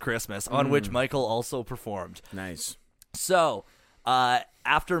Know It's Christmas, on which Michael also performed. Nice. So,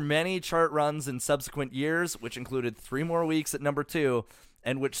 after many chart runs in subsequent years, which included 3 more weeks at number 2,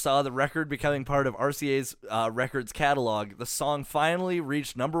 and which saw the record becoming part of RCA's records catalog, the song finally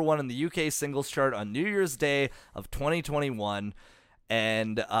reached number 1 in the UK singles chart on New Year's Day of 2021,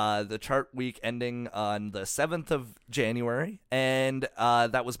 and the chart week ending on the 7th of January, and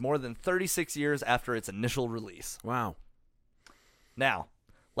that was more than 36 years after its initial release. Wow. Now,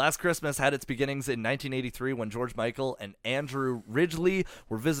 Last Christmas had its beginnings in 1983 when George Michael and Andrew Ridgeley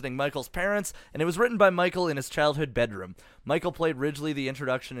were visiting Michael's parents, and it was written by Michael in his childhood bedroom. Michael played Ridgeley the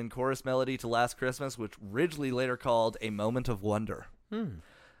introduction and chorus melody to Last Christmas, which Ridgeley later called a moment of wonder. I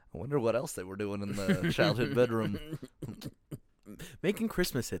wonder what else they were doing in the childhood bedroom. Making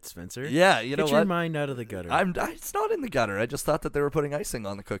Christmas hits, Spencer. Yeah, you know Get what? your mind out of the gutter. It's not in the gutter. I just thought that they were putting icing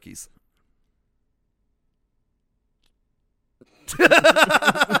on the cookies.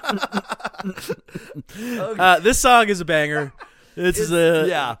 This song is a banger. It's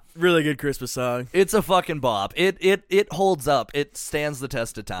a really good Christmas song. It's a fucking bop. It holds up. It stands the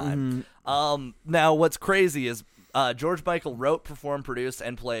test of time. Now, what's crazy is George Michael wrote, performed, produced,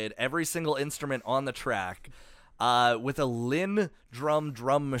 and played every single instrument on the track with a Linn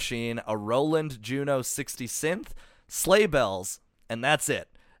drum machine, a Roland Juno 60 synth, sleigh bells, and that's it.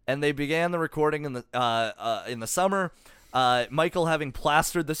 And they began the recording in the summer. Michael having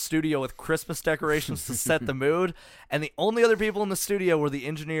plastered the studio with Christmas decorations to set the mood, and the only other people in the studio were the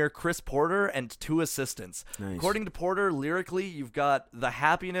engineer Chris Porter and 2 assistants. Nice. According to Porter, lyrically, you've got the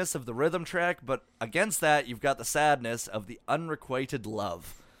happiness of the rhythm track, but against that, you've got the sadness of the unrequited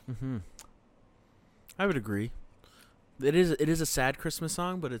love. Mm-hmm. I would agree. It is a sad Christmas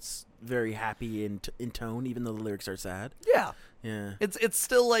song, but it's very happy in tone, even though the lyrics are sad. Yeah. Yeah. It's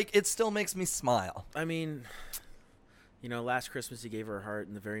still like, it still makes me smile. I mean, last Christmas he gave her a heart,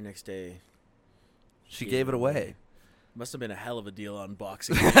 and the very next day she gave it away. Must have been a hell of a deal on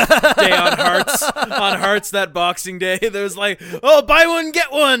Boxing Day. Day on Hearts. On Hearts that Boxing Day. There was like, oh, buy one,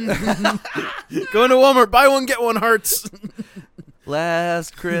 get one. Going to Walmart, buy one, get one Hearts.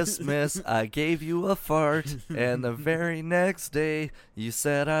 Last Christmas I gave you a fart, and the very next day you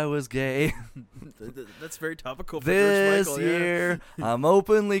said I was gay. That's very topical for this George Michael. year I'm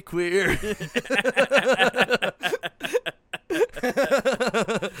openly queer.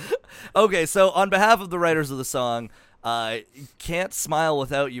 Okay, so on behalf of the writers of the song, Can't Smile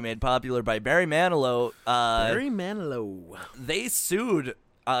Without You, made popular by Barry Manilow. Barry Manilow. They sued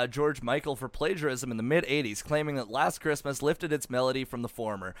George Michael for plagiarism in the mid-'80s, claiming that Last Christmas lifted its melody from the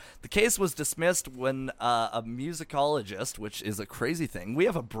former. The case was dismissed when a musicologist, which is a crazy thing. We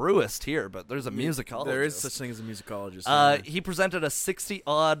have a brewist here, but there's a musicologist. There is such thing as a musicologist. He presented a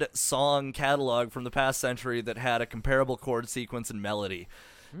 60-odd song catalog from the past century that had a comparable chord sequence and melody.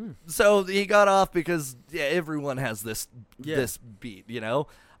 So he got off because everyone has this beat,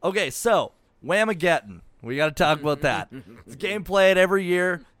 Okay, so Whamageddon. We got to talk about that. It's a game played every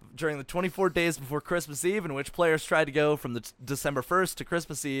year during the 24 days before Christmas Eve, in which players try to go from the December 1st to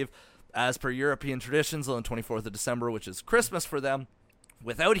Christmas Eve, as per European traditions, on the 24th of December, which is Christmas for them,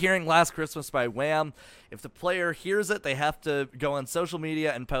 without hearing Last Christmas by Wham. If the player hears it, they have to go on social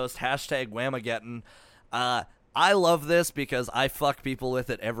media and post hashtag Whamageddon. I love this because I fuck people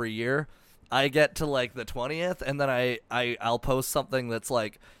with it every year. I get to like the 20th, and then I'll post something that's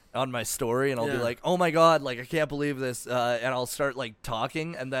like, on my story, and I'll be Yeah. like, "Oh my god, like I can't believe this," and I'll start like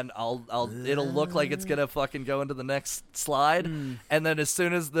talking, and then it'll look like it's gonna fucking go into the next slide, and then as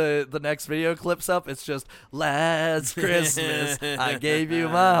soon as the next video clips up, it's just "Last Christmas I gave you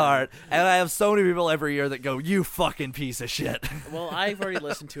my heart," and I have so many people every year that go, "You fucking piece of shit." Well, I've already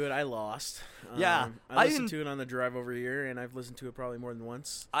listened to it. I lost. Yeah, I listened to it on the drive over here, and I've listened to it probably more than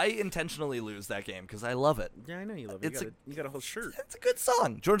once. I intentionally lose that game because I love it. Yeah, I know you love it. You got a whole shirt. It's a good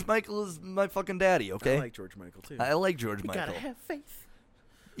song. George Michael is my fucking daddy. Okay, I like George Michael too. I like George You Michael. gotta have faith.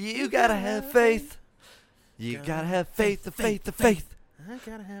 You gotta have faith. You gotta have faith, the faith, the faith. I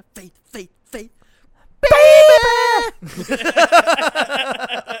gotta have faith, faith, faith.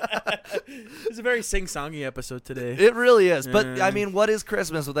 It's a very sing-songy episode today. It really is. But, I mean, what is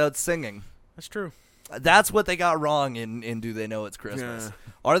Christmas without singing? That's true. That's what they got wrong in Do They Know It's Christmas?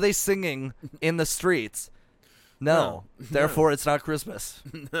 Yeah. Are they singing in the streets? No. Therefore, it's not Christmas.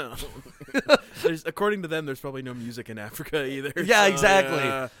 No. According to them, there's probably no music in Africa either. Yeah, so,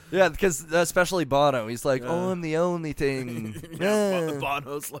 exactly. Yeah, because especially Bono. He's like, oh, I'm the only thing.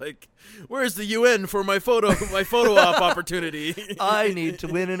 Bono's like, where's the UN for my photo op opportunity? I need to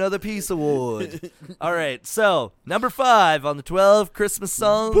win another Peace Award. All right, so number 5 on the 12 Christmas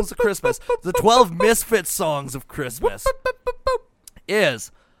songs of Christmas, the 12 Misfits songs of Christmas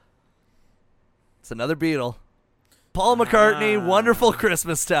is, it's another Beatle. Paul McCartney, Wonderful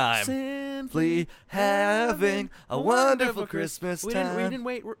Christmas Time. Simply having a wonderful Christmas time. We didn't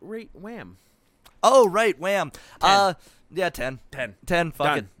rate Wham. Oh, right, Wham. 10. Yeah, 10. 10. 10, fuck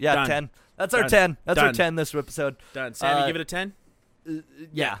Done. it. Yeah, Done. 10. That's our Done. 10. That's our Done. 10 this episode. Done. Sammy, give it a 10?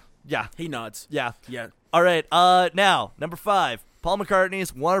 Yeah. He nods. Yeah. Yeah. All right, now, number 5, Paul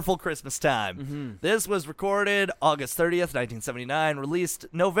McCartney's Wonderful Christmas Time. Mm-hmm. This was recorded August 30th, 1979, released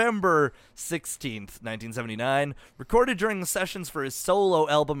November 16th, 1979, recorded during the sessions for his solo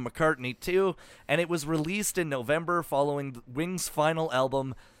album McCartney 2, and it was released in November following Wings' final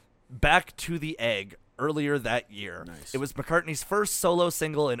album, Back to the Egg, earlier that year. Nice. It was McCartney's first solo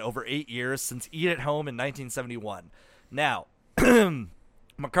single in over 8 years since Eat at Home in 1971. Now,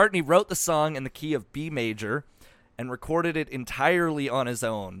 McCartney wrote the song in the key of B major and recorded it entirely on his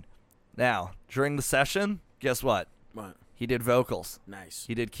own. Now, during the session, guess what? What? He did vocals. Nice.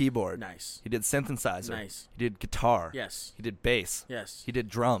 He did keyboard. Nice. He did synthesizer. Nice. He did guitar. Yes. He did bass. Yes. He did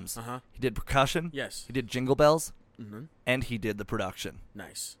drums. Uh-huh. He did percussion. Yes. He did jingle bells. Mm-hmm. And he did the production.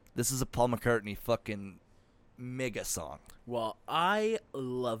 Nice. This is a Paul McCartney fucking mega song. Well, I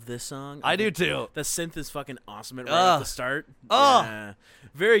love this song. I do too. The synth is fucking awesome right at the start. Oh. Yeah.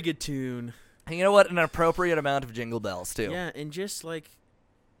 Very good tune. And you know what? An appropriate amount of jingle bells too. Yeah, and just like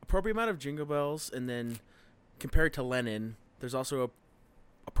appropriate amount of jingle bells, and then compared to Lennon, there's also a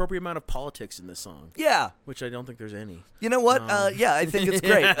appropriate amount of politics in this song. Yeah. Which I don't think there's any. You know what? Yeah, I think it's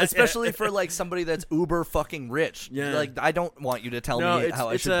great, especially for like somebody that's uber fucking rich. Yeah. Like, I don't want you to tell me how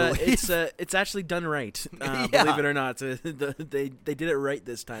I should believe. It's actually done right. Yeah. Believe it or not, they did it right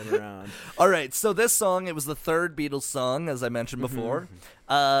this time around. All right, so this song, it was the third Beatles song, as I mentioned before.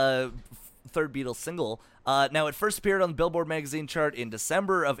 Third Beatles single. Now, it first appeared on the Billboard magazine chart in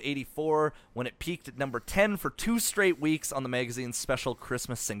December of '84 when it peaked at number 10 for 2 straight weeks on the magazine's special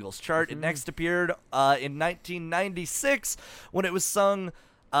Christmas singles chart. It next appeared in 1996 when it was sung,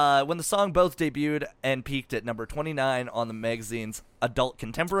 when the song both debuted and peaked at number 29 on the magazine's Adult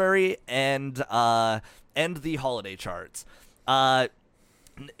Contemporary and the holiday charts. And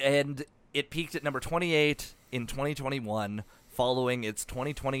it peaked at number 28 in 2021. Following its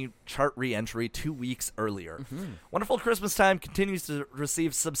 2020 chart re-entry 2 weeks earlier. Wonderful Christmas Time continues to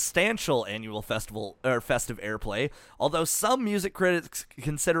receive substantial annual festive airplay, although some music critics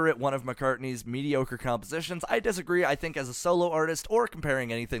consider it one of McCartney's mediocre compositions. I disagree. I think as a solo artist, or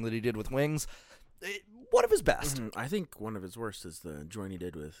comparing anything that he did with Wings, one of his best. I think one of his worst is the joint he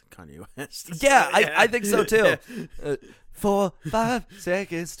did with Kanye West. Yeah, I think so too. 4, 5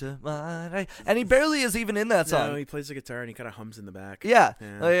 seconds to mine. And he barely is even in that song. No, he plays the guitar and he kind of hums in the back. Yeah.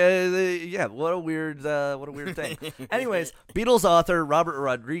 Yeah. What a weird thing. Anyways, Beatles author Robert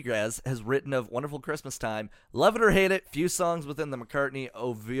Rodriguez has written of Wonderful Christmas Time. Love it or hate it, few songs within the McCartney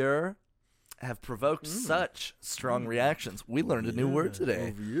oeuvre have provoked such strong reactions. We learned a new word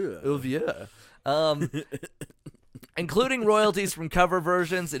today. Oeuvre. Including royalties from cover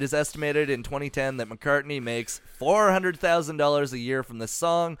versions, it is estimated in 2010 that McCartney makes $400,000 a year from this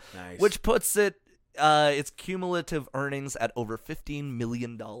song, Nice. which puts its cumulative earnings at over $15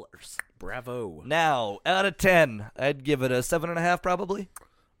 million. Bravo. Now, out of 10, I'd give it a 7.5 probably.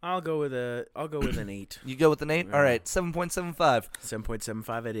 I'll go with an 8. You go with an 8? All right, 7.75.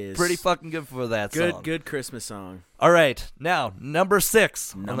 7.75 it is. Pretty fucking good for that song. Good Christmas song. All right, now number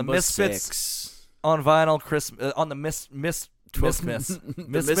 6 on the Number Misfits 6. on vinyl Christmas on the Misfits Christmas.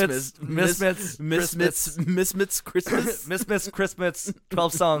 Misfits Christmas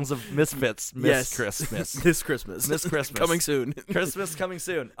 12 songs of Misfits. Christmas. This Christmas. This Christmas. Coming soon. Christmas coming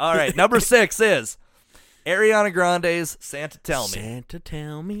soon. All right, number 6 is Ariana Grande's Santa Tell Me. Santa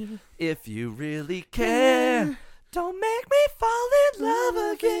tell me If you really care, don't make me fall in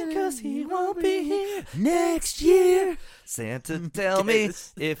love again, 'cause he won't be here next year. Santa tell me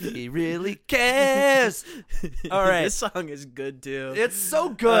if he really cares. All right. This song is good too. It's so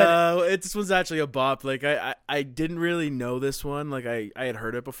good. This one's actually a bop. Like I didn't really know this one. Like I had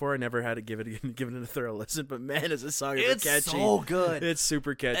heard it before. I never had to give it a thorough listen. But man, is this song ever It's catchy? so good. It's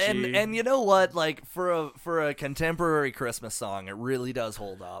super catchy. And you know what? Like for a contemporary Christmas song, it really does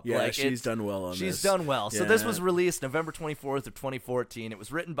hold up. Yeah, like, she's done well on this. She's done well. So Yeah. this was released November 24th of 2014. It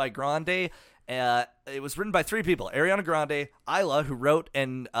was written by Grande. It was written by 3 people: Ariana Grande, Isla, who wrote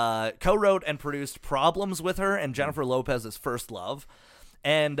and co-wrote and produced "Problems" with her and Jennifer Lopez's "First Love,"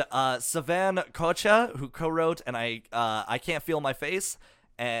 and Savan Kocha, who co-wrote and I Can't Feel My Face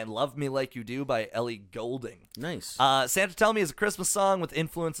and "Love Me Like You Do" by Ellie Goulding. Nice. Santa Tell Me is a Christmas song with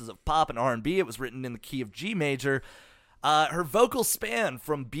influences of pop and R&B. It was written in the key of G major. Her vocals span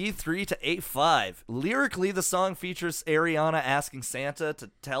from B3 to A5. Lyrically, the song features Ariana asking Santa to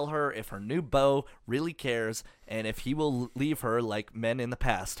tell her if her new beau really cares and if he will leave her like men in the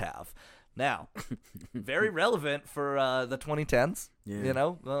past have. Now, very relevant for the 2010s. Yeah. You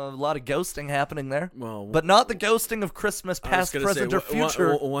know, a lot of ghosting happening there. Well, but not the ghosting of Christmas past, present, or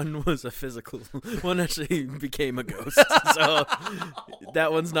future. One was a physical. One actually became a ghost. So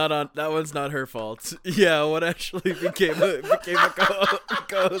that one's not her fault. Yeah, one actually became a ghost.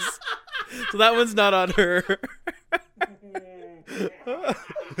 So that one's not on her.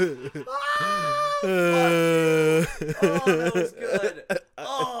 Oh, that was good.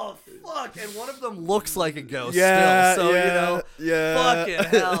 Oh, fuck. And one of them looks like a ghost Yeah, still. So, yeah, you know, yeah. fucking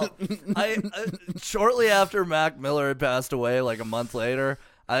hell. Shortly after Mac Miller had passed away, like a month later,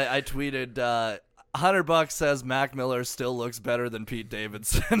 I tweeted, $100 says Mac Miller still looks better than Pete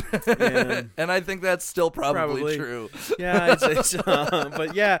Davidson. And I think that's still probably true. Yeah, I'd say so.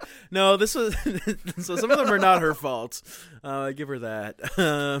 But yeah, no, this was so some of them are not her fault. I give her that.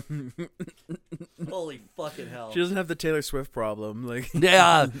 Holy fucking hell. She doesn't have the Taylor Swift problem. Like,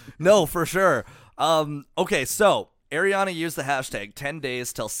 Yeah, no, for sure. Okay, so Ariana used the hashtag 10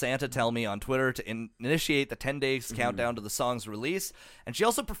 days till Santa Tell Me on Twitter to initiate the 10 days countdown to the song's release. And she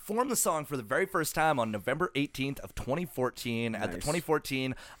also performed the song for the very first time on November 18th of 2014 at the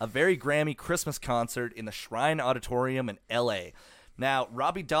 2014 A Very Grammy Christmas concert in the Shrine Auditorium in LA. Now,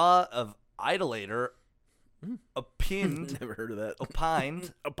 Robbie Daw of Idolator opined. never heard of that.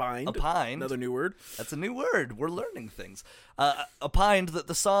 Opined. Another new word. That's a new word. We're learning things. Opined that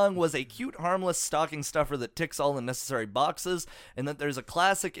the song was a cute, harmless stocking stuffer that ticks all the necessary boxes, and that there's a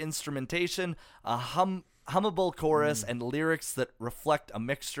classic instrumentation, a hummable chorus, and lyrics that reflect a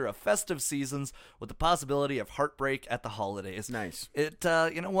mixture of festive seasons with the possibility of heartbreak at the holidays. Nice. It,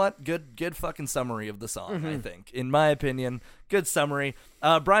 you know what? Good fucking summary of the song, I think. In my opinion, good summary.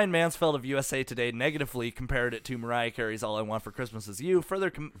 Brian Mansfeld of USA Today negatively compared it to Mariah Carey's All I Want for Christmas Is You,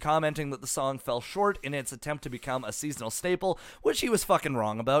 further commenting that the song fell short in its attempt to become a seasonal staple, which he was fucking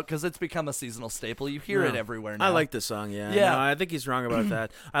wrong about, because it's become a seasonal staple. You hear it everywhere now. I like this song, yeah. Yeah. No, I think he's wrong about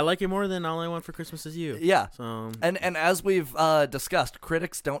that. I like it more than All I Want for Christmas Is You. Yeah. So And as we've discussed,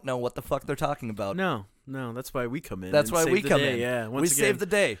 critics don't know what the fuck they're talking about. No, that's why we come in. That's and why save we the come day. in. Yeah, we save the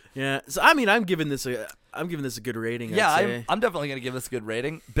day. Yeah. So I mean, I'm giving this a good rating. Yeah, I'd say. I'm definitely gonna give this a good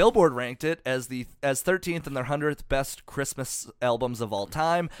rating. Billboard ranked it as 13th in their 100th best Christmas albums of all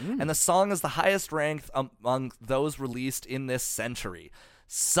time, and the song is the highest ranked among those released in this century.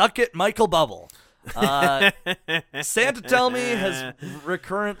 Suck it, Michael Bubble. Santa Tell Me has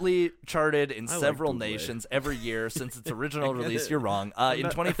recurrently charted in several nations every year since its original release. You're wrong. In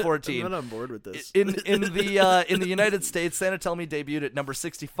 2014, I'm not on board with this. in the United States, Santa Tell Me debuted at number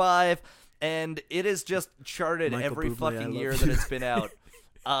 65, and it is just charted Michael every Bublé, I fucking love year you. that it's been out.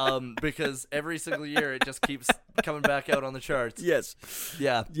 Because every single year it just keeps coming back out on the charts. Yes.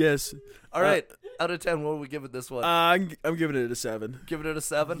 Yeah. Yes. All right. Out of 10, what would we give it this one? I'm giving it a 7. Give it a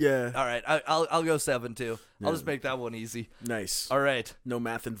 7? Yeah. All right. I'll go 7 too. Yeah. I'll just make that one easy. Nice. All right. No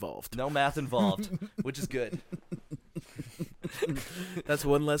math involved. No math involved, which is good. That's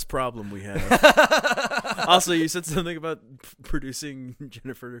one less problem we have. Also, you said something about producing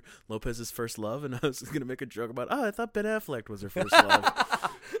Jennifer Lopez's first love, and I was going to make a joke about, I thought Ben Affleck was her first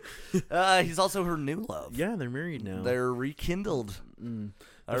love. He's also her new love. Yeah, they're married now. They're rekindled.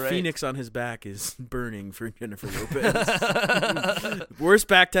 The phoenix on his back is burning for Jennifer Lopez. Worst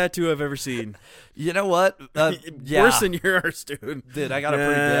back tattoo I've ever seen. You know what? Worse than yours, dude. Dude, I got a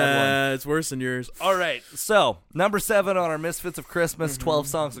pretty bad one. It's worse than yours. All right, so number 7 on our Misfits of Christmas, 12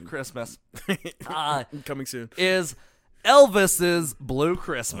 songs of Christmas, Coming soon. is Elvis's Blue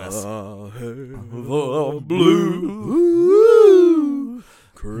Christmas. Blue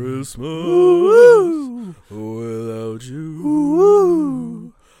Christmas without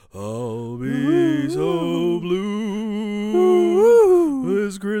you. I'll be so blue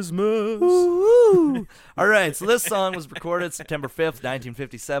this Christmas. All right, so this song was recorded September 5th,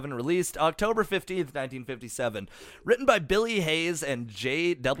 1957, released October 15th, 1957. Written by Billy Hayes and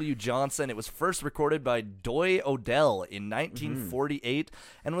J.W. Johnson, it was first recorded by Doy Odell in 1948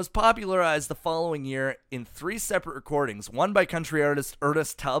 and was popularized the following year in 3 separate recordings. One by country artist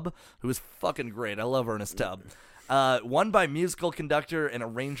Ernest Tubb, who is fucking great. I love Ernest Tubb. One by musical conductor and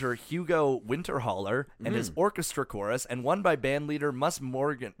arranger Hugo Winterhaller and his orchestra chorus, and one by bandleader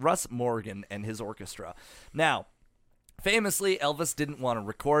Russ Morgan and his orchestra. Now, famously, Elvis didn't want to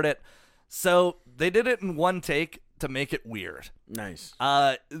record it, so they did it in one take to make it weird. Nice.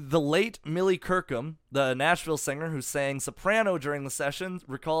 The late Millie Kirkham, the Nashville singer who sang soprano during the session,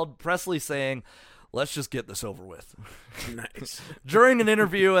 recalled Presley saying, "Let's just get this over with." Nice. During an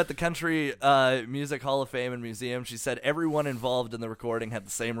interview at the Country Music Hall of Fame and Museum, she said everyone involved in the recording had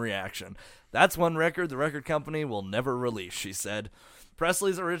the same reaction. "That's one record the record company will never release," she said.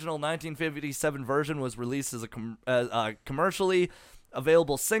 Presley's original 1957 version was released as a commercially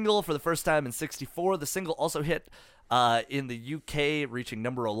available single for the first time in '64. The single also hit in the UK, reaching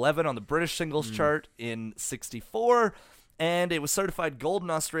number 11 on the British singles chart in '64. And it was certified gold in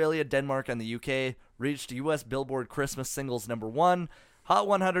Australia, Denmark, and the UK, reached US Billboard Christmas Singles number 1, Hot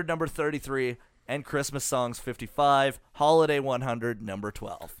 100 number 33, and Christmas Songs 55, Holiday 100 number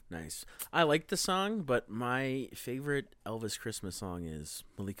 12. Nice. I like the song, but my favorite Elvis Christmas song is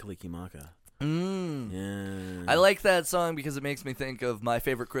Mali Kalikimaka. Yeah. I like that song because it makes me think of my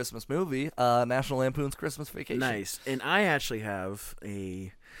favorite Christmas movie, National Lampoon's Christmas Vacation. Nice. And I actually have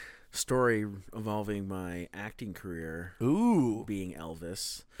a story involving my acting career. Being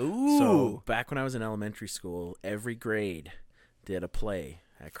Elvis. So back when I was in elementary school, every grade did a play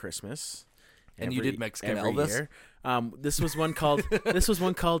at Christmas. And you did Mexican every Elvis? year. This was one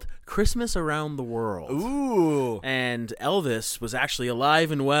called Christmas Around the World. Ooh. And Elvis was actually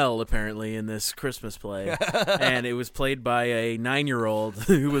alive and well, apparently, in this Christmas play. And it was played by a 9-year-old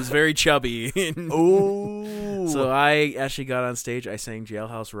who was very chubby. Ooh. So I actually got on stage, I sang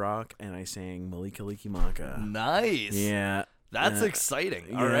Jailhouse Rock, and I sang Mali Kalikimaka. Nice. Yeah. That's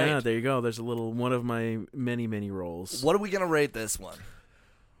exciting. All yeah, right. there you go. There's a little one of my many, many roles. What are we going to rate this one?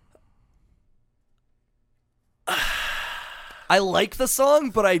 I like the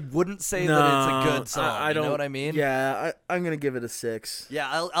song, but I wouldn't say that it's a good song. I don't you know what I mean? Yeah, I'm gonna give it a 6. Yeah,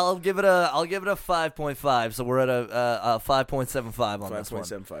 I'll give it a 5.5. So we're at a 5.75 on this one.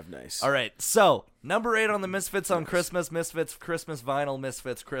 5.75, nice. All right, so number 8 on the Misfits on Christmas, Misfits Christmas vinyl,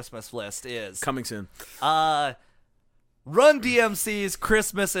 Misfits Christmas list is Coming soon. Run DMC's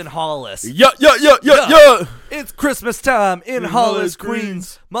Christmas in Hollis. Yeah. It's Christmas time in Hollis,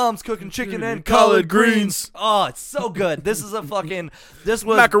 Queens. Mom's cooking chicken and collard greens. Oh, it's so good. This was macaroni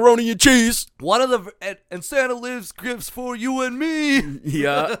and cheese. One of the and Santa leaves gifts for you and me.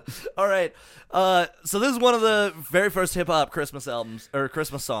 Yeah. All right. So this is one of the very first hip hop Christmas albums or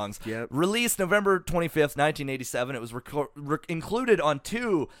Christmas songs. Yep. Released November 25th, 1987. It was included on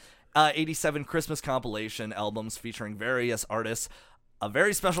 2 '87 Christmas compilation albums featuring various artists, A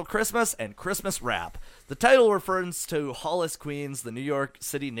Very Special Christmas and Christmas Rap. The title refers to Hollis, Queens, the New York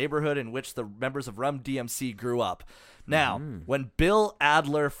City neighborhood in which the members of Run DMC grew up. Now, when Bill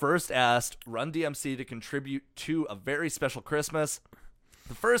Adler first asked Run DMC to contribute to A Very Special Christmas,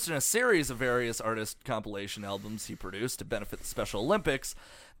 the first in a series of various artist compilation albums he produced to benefit the Special Olympics,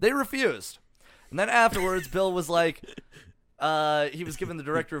 they refused. And then afterwards, Bill was like... he was given the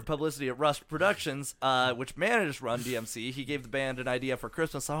director of publicity at Rush Productions, which managed Run DMC. He gave the band an idea for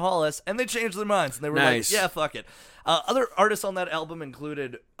Christmas in Hollis, and they changed their minds. And they were like, yeah, fuck it. Other artists on that album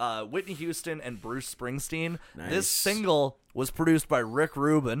included Whitney Houston and Bruce Springsteen. Nice. This single was produced by Rick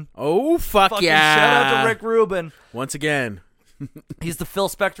Rubin. Oh, fuck yeah. Shout out to Rick Rubin. Once again. He's the Phil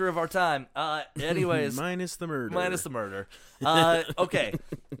Spector of our time. Anyways. Minus the murder. Okay.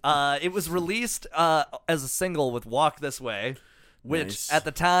 It was released as a single with Walk This Way. which Nice. at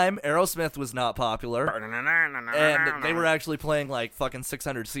the time Aerosmith was not popular, and they were actually playing like fucking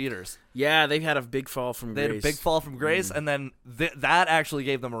 600 seaters. Yeah, they had a big fall from They grace. had a big fall from grace, and then that actually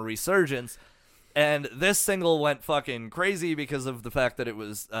gave them a resurgence. And this single went fucking crazy because of the fact that it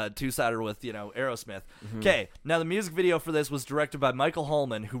was two-sided with, Aerosmith. Okay, now the music video for this was directed by Michael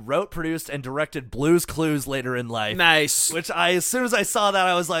Holman, who wrote, produced, and directed Blue's Clues later in life. Nice. Which as soon as I saw that,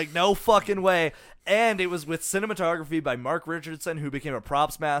 I was like, no fucking way. And it was with cinematography by Mark Richardson, who became a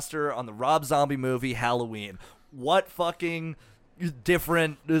props master on the Rob Zombie movie Halloween. What fucking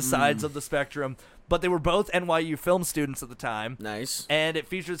different sides of the spectrum. But they were both NYU film students at the time. Nice. And it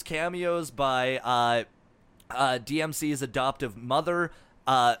features cameos by DMC's adoptive mother,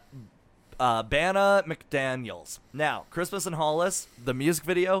 Banna McDaniels. Now, Christmas in Hollis, the music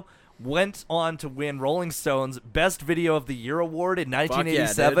video, went on to win Rolling Stone's Best Video of the Year award in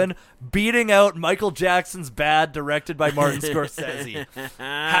 1987, beating out Michael Jackson's Bad, directed by Martin Scorsese.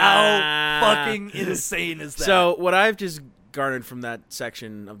 How fucking insane is that? So what I've just garnered from that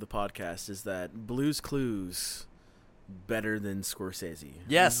section of the podcast is that Blue's Clues better than Scorsese.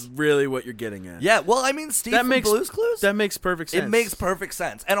 Yes. Is really what you're getting at. Yeah, well, I mean, Steve from Blue's Clues? That makes perfect sense. It makes perfect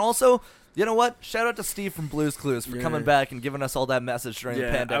sense. And also, you know what? Shout out to Steve from Blue's Clues for coming back and giving us all that message during the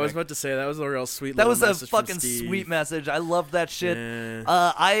pandemic. I was about to say, that was a real sweet That little was a message from fucking Steve. sweet message. I love that shit.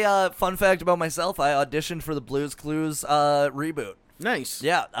 Yeah. Fun fact about myself, I auditioned for the Blue's Clues reboot. Nice.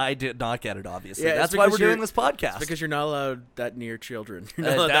 Yeah, I did not get it, obviously. Yeah, that's it's why because we're doing this podcast. It's because you're not allowed that near children. You're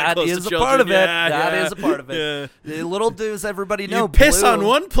not allowed that close is to a part of it. children. That is a part of it. Yeah. Little does everybody know. You piss Blue- on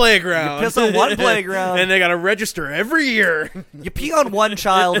one playground. You piss on one playground. And they got to register every year. You pee on one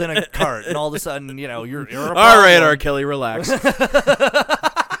child in a cart, and all of a sudden, you're a All problem. right, R. Kelly, relax.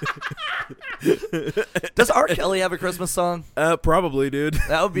 Does R. Kelly have a Christmas song? Probably, dude.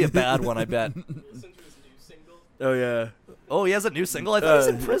 That would be a bad one, I bet. Oh, yeah. Oh, he has a new single? I thought he was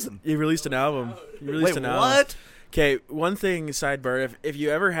in prison. He released an album. Wait, what? Okay, one thing, sidebar. If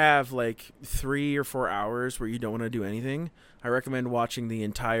you ever have like 3 or 4 hours where you don't want to do anything, I recommend watching the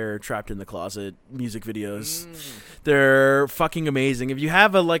entire Trapped in the Closet music videos. They're fucking amazing. If you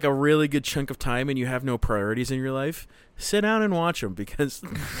have a really good chunk of time and you have no priorities in your life, sit down and watch them because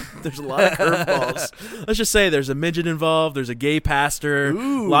there's a lot of curveballs. Let's just say there's a midget involved, there's a gay pastor,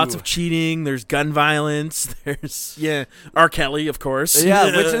 lots of cheating, there's gun violence, there's R. Kelly, of course.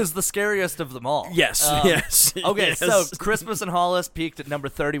 Yeah, which is the scariest of them all. Yes, yes. Okay, yes. so Christmas in Hollis peaked at number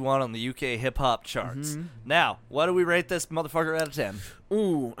 31 on the UK hip-hop charts. Now, what do we rate this motherfucker out of 10?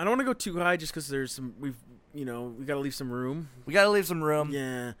 Ooh, I don't want to go too high just because there's some, we got to leave some room. We got to leave some room.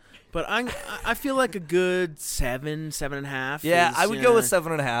 Yeah. But I feel like a good 7.5. Yeah, I would go with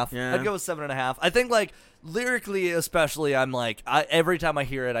 7.5. Yeah. I'd go with 7.5. I think, lyrically especially, I'm every time I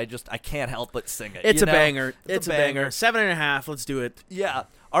hear it, I can't help but sing it. It's a banger. It's a banger. banger. 7.5. Let's do it. Yeah.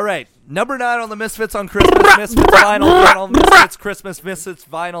 All right. Number 9 on the Misfits on Christmas. Misfits vinyl. Misfits Christmas. Misfits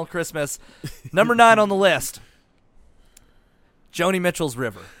vinyl Christmas. Number 9 on the list. Joni Mitchell's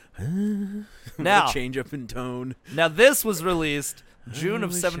River. Now, change up in tone. Now this was released June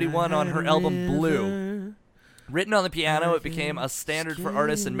of 71 on her album Blue. Written on the piano, it became a standard for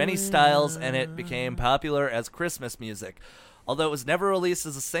artists in many styles, and it became popular as Christmas music. Although it was never released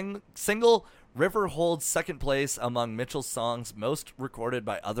as a single, River holds second place among Mitchell's songs most recorded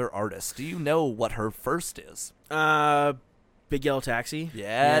by other artists. Do you know what her first is? Big Yellow Taxi?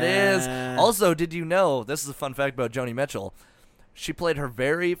 Yeah, it is. Also, did you know, this is a fun fact about Joni Mitchell, she played her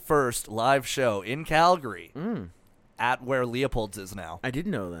very first live show in Calgary at where Leopold's is now. I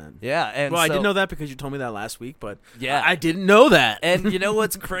didn't know that. Yeah. And I didn't know that because you told me that last week, but yeah, I didn't know that. And you know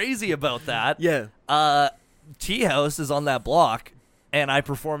what's crazy about that? Yeah. Tea House is on that block, and I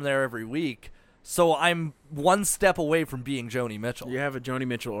perform there every week. So I'm one step away from being Joni Mitchell. You have a Joni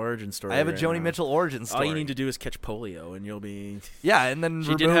Mitchell origin story. I have a right Joni now. Mitchell origin story. All you need to do is catch polio, and you'll be. Yeah, and then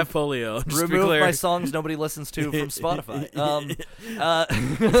she did have polio. Just remove my songs nobody listens to from Spotify.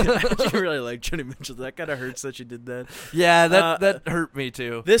 She really like Joni Mitchell. That kind of hurts that she did that. Yeah, that hurt me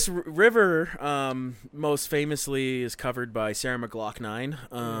too. This River, most famously, is covered by Sarah McLachlan.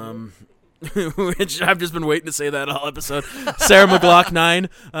 Which I've just been waiting to say that all episode. Sarah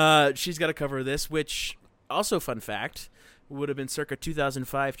McLachlan. She's got a cover of this, which also fun fact would have been circa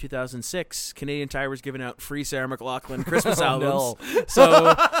 2005, 2006. Canadian Tire was giving out free Sarah McLachlan Christmas albums. No.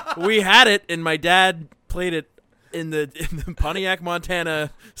 So we had it, and my dad played it in the Pontiac,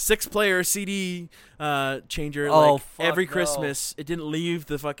 Montana 6-player CD changer every Christmas. It didn't leave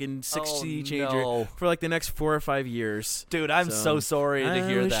the fucking 6 CD changer for like the next 4 or 5 years. Dude, I'm so sorry to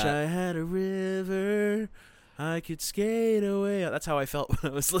hear that. I wish I had a river. I could skate away. That's how I felt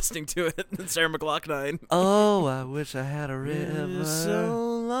when I was listening to it. Sarah McLachlan. Oh, I wish I had a river.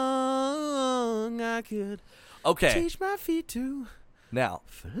 So long I could teach my feet to Now,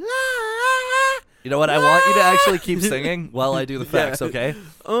 fly. you know what? I want you to actually keep singing while I do the facts, okay?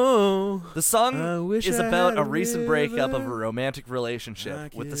 Oh, The song wish is I about had a a recent breakup of a river romantic I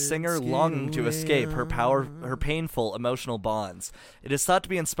relationship, with the could singer skate longing to escape her painful emotional bonds. It is thought to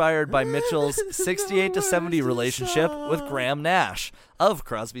be inspired by Mitchell's 68 to 70 relationship with Graham Nash of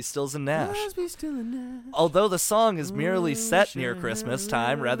Crosby, Stills and Nash. Although the song is merely set near Christmas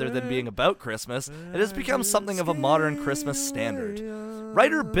time rather than being about Christmas, it has become something of a modern Christmas standard.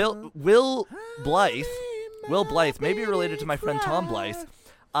 Writer Will Blythe, maybe related to my friend Tom Blythe,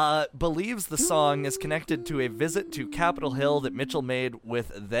 believes the song is connected to a visit to Capitol Hill that Mitchell made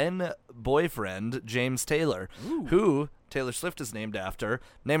with then-boyfriend James Taylor, who Taylor Swift is named after.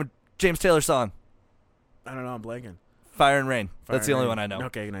 Name a James Taylor song. I don't know. I'm blanking. Fire and Rain. That's the only Rain. one I know.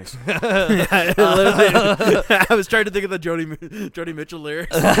 Okay, nice. I was trying to think of the Joni Mitchell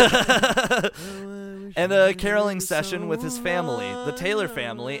lyrics. And a caroling session with his family, the Taylor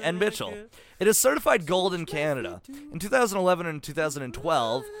family, and Mitchell. It is certified gold in Canada. In 2011 and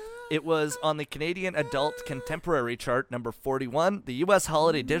 2012, it was on the Canadian Adult Contemporary chart, number 41, the U.S.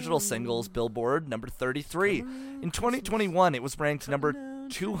 Holiday Digital Singles Billboard, number 33. In 2021, it was ranked number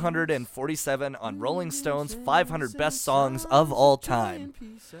 247 on Rolling Stone's 500 Best Songs of All Time.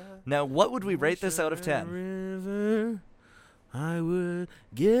 Now, what would we rate this out of 10? I would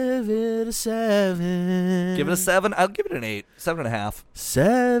give it a 7. Give it a 7? I'll give it an 8. 7.5.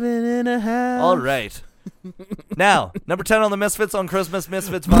 7.5. All right. Now, number 10 on the Misfits on Christmas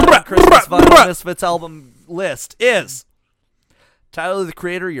Misfits Vinyl Misfits album list is Tyler, the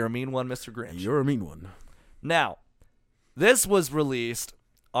Creator, You're a Mean One, Mr. Grinch. You're a mean one. Now, this was released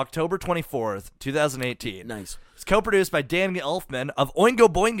October 24th, 2018. Nice. It's co-produced by Dan Elfman of Oingo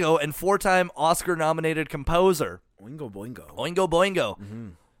Boingo and 4-time Oscar-nominated composer Oingo Boingo. Oingo Boingo. Mm-hmm.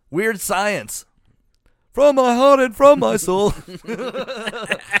 Weird Science. From my heart and from my soul.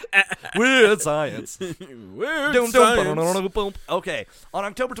 Weird Science. Weird Science. Okay. On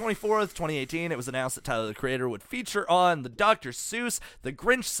October 24th, 2018, it was announced that Tyler, the Creator, would feature on the Dr. Seuss The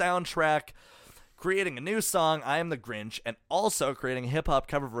Grinch soundtrack, creating a new song, I Am the Grinch, and also creating a hip-hop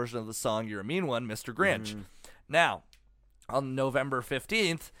cover version of the song You're a Mean One, Mr. Grinch. Now, on November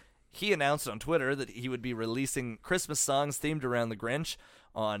 15th, he announced on Twitter that he would be releasing Christmas songs themed around the Grinch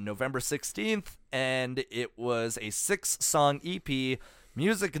on November 16th, and it was a 6-song EP,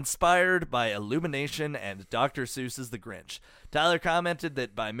 music inspired by Illumination and Dr. Seuss's The Grinch. Tyler commented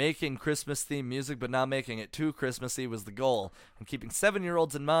that by making Christmas-themed music but not making it too Christmassy was the goal, and keeping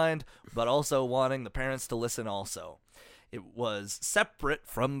 7-year-olds in mind, but also wanting the parents to listen also. It was separate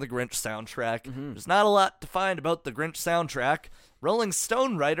from the Grinch soundtrack. There's not a lot to find about the Grinch soundtrack. Rolling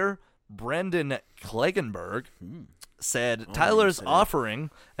Stone writer Brendan Klagenberg said Tyler's offering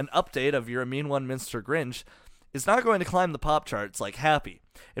an update of You're a Mean One, Mr. Grinch is not going to climb the pop charts like Happy.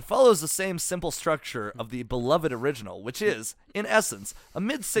 It follows the same simple structure of the beloved original, which is, in essence, a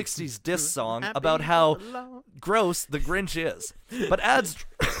mid-60s diss song about how gross the Grinch is, but adds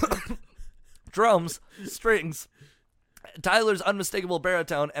drums, strings, Tyler's unmistakable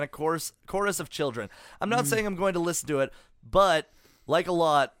baritone, and a chorus of children. I'm not saying I'm going to listen to it, but like a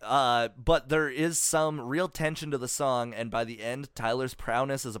lot, but there is some real tension to the song, and by the end, Tyler's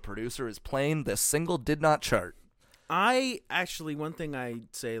prowess as a producer is plain. This single did not chart. I actually, one thing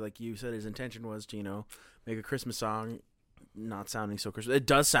I'd say, like you said, his intention was to, make a Christmas song not sounding so Christmas. It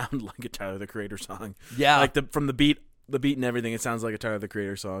does sound like a Tyler, the Creator song. Yeah. Like from the beat and everything, it sounds like a Tyler, the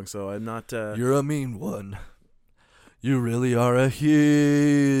Creator song, so I'm not... You're a mean one. You really are a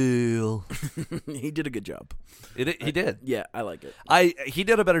heel. He did a good job. He did. Yeah, I like it. He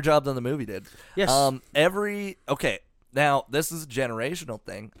did a better job than the movie did. Yes. Okay, now this is a generational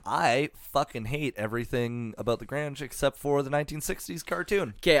thing. I fucking hate everything about the Grinch except for the 1960s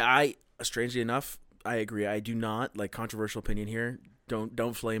cartoon. Okay, strangely enough, I agree. I do not like controversial opinion here.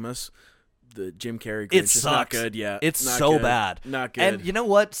 Don't flame us. The Jim Carrey Grinch is not good. Yeah, it's not so good. bad. Not good. And you know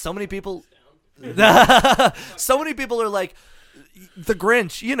what? So many people. So many people are like, the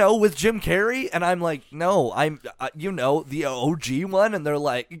Grinch, with Jim Carrey, and I'm like, no, I'm, the OG one, and they're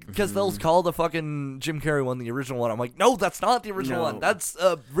like, because they'll call the fucking Jim Carrey one the original one. I'm like, no, that's not the original one. That's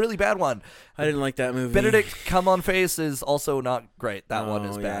a really bad one. I didn't like that movie. Benedict Come On Face is also not great. That one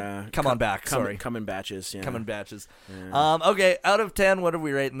is bad. Yeah. Come on back. Sorry. Come in batches. Yeah. Come in batches. Yeah. Okay, out of 10, what are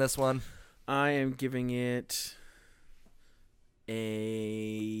we rating this one? I am giving it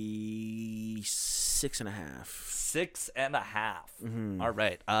a 6.5. 6.5. All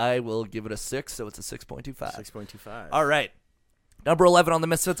right. I will give it a 6, so it's a 6.25. 6.25. All right. Number 11 on the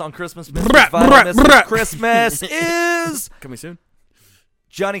Misfits on Christmas. Misfits Christmas is coming soon.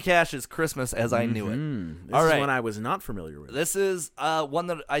 Johnny Cash's Christmas as I Knew It. This is one I was not familiar with. This is one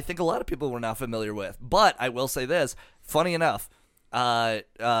that I think a lot of people were not familiar with. But I will say this. Funny enough,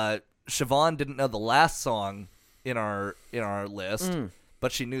 Siobhan didn't know the last song in our list,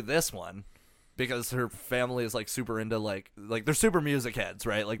 but she knew this one because her family is like super into like they're super music heads,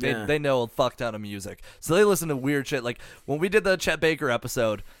 right? Like they know a fuck ton of music. So they listen to weird shit. Like when we did the Chet Baker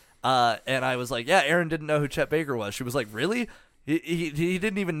episode, and I was like, yeah, Aaron didn't know who Chet Baker was. She was like, really? He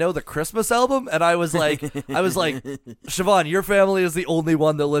didn't even know the Christmas album, and I was like, Siobhan, your family is the only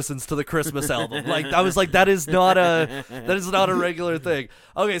one that listens to the Christmas album. Like, I was like, that is not a regular thing.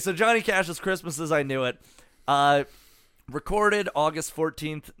 Okay, so Johnny Cash's Christmas as I Knew It, recorded August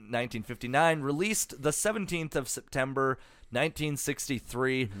 14th, 1959, released the 17th of September,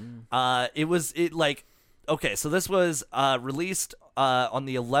 1963. Okay, so this was released on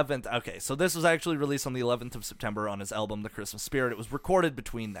the 11th. Okay, so this was actually released on the 11th of September on his album, The Christmas Spirit. It was recorded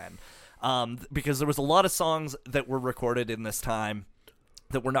between then because there was a lot of songs that were recorded in this time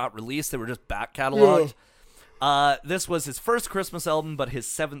that were not released. They were just back cataloged. This was his first Christmas album, but his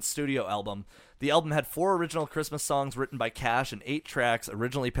 7th studio album. The album had 4 original Christmas songs written by Cash and 8 tracks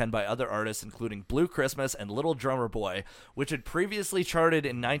originally penned by other artists, including Blue Christmas and Little Drummer Boy, which had previously charted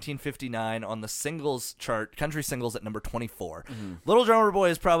in 1959 on the singles chart, country singles at number 24. Little Drummer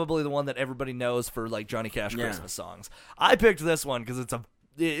Boy is probably the one that everybody knows for like Johnny Cash Christmas songs. I picked this one because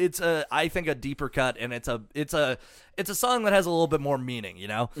it's I think a deeper cut, and it's a song that has a little bit more meaning, you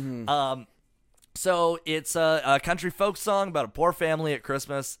know. So it's a country folk song about a poor family at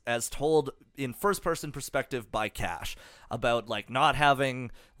Christmas, as told in first-person perspective by Cash, about like not having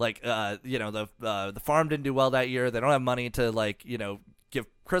the farm didn't do well that year. They don't have money to give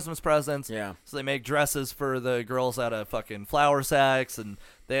Christmas presents. Yeah. So they make dresses for the girls out of fucking flour sacks, and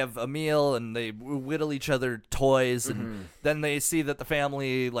they have a meal, and they whittle each other toys, and then they see that the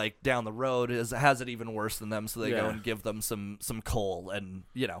family like down the road has it even worse than them, so they go and give them some coal, and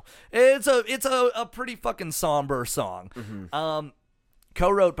it's a pretty fucking somber song.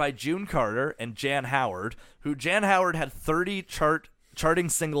 Co-wrote by June Carter and Jan Howard, who Jan Howard had 30 charting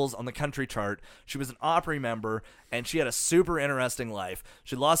singles on the country chart. She was an Opry member, and she had a super interesting life.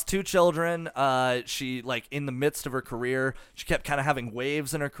 She lost 2 children. She, in the midst of her career, she kept kind of having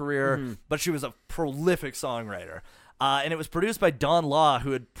waves in her career, but she was a prolific songwriter. And it was produced by Don Law,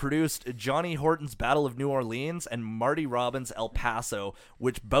 who had produced Johnny Horton's Battle of New Orleans and Marty Robbins' El Paso,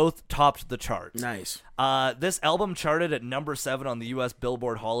 which both topped the charts. Nice. This album charted at number 7 on the U.S.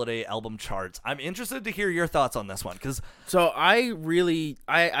 Billboard Holiday Album Charts. I'm interested to hear your thoughts on this one, So I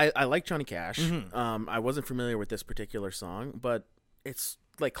like Johnny Cash. I wasn't familiar with this particular song, but it's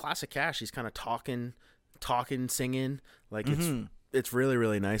like classic Cash. He's kind of talking, singing. Like it's really,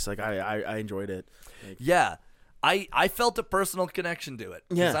 really nice. Like I enjoyed it. Yeah. I felt a personal connection to it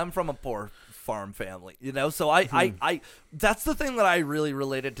because I'm from a poor farm family, so I that's the thing that I really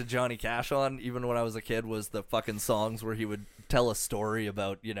related to Johnny Cash on, even when I was a kid, was the fucking songs where he would tell a story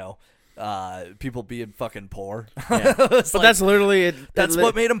about, people being fucking poor. Yeah. But that's literally it. That's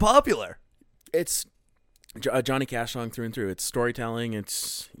what made him popular. It's a Johnny Cash song through and through. It's storytelling.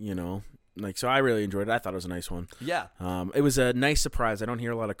 It's, so I really enjoyed it. I thought it was a nice one. Yeah. It was a nice surprise. I don't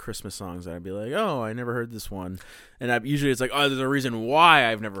hear a lot of Christmas songs that I'd be like, oh, I never heard this one. And usually it's like, oh, there's a reason why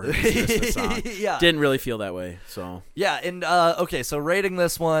I've never heard this Christmas song. Yeah. Didn't really feel that way. So yeah. And okay, so rating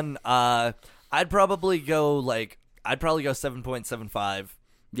this one, I'd probably go 7.75.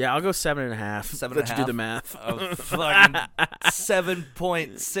 Yeah, I'll go 7.5. 7.5. Let you do the math. Oh, fucking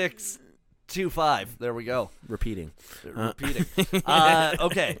 7.625. There we go. Repeating.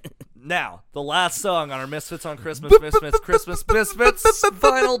 Okay. Now, the last song on our Misfits on Christmas, Misfits,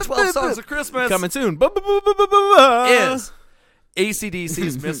 final 12 songs of Christmas. Coming soon. Is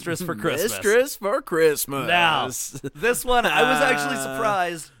AC/DC's Mistress for Christmas. Mistress for Christmas. Now, this one, I was actually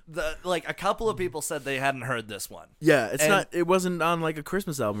surprised. A couple of people said they hadn't heard this one. Yeah, it wasn't on like a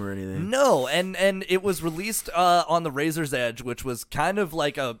Christmas album or anything. No, and it was released on the Razor's Edge, which was kind of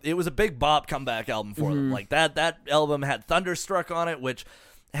like it was a big bop comeback album for them. Like that album had Thunderstruck on it, which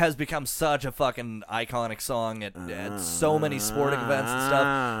has become such a fucking iconic song at so many sporting events and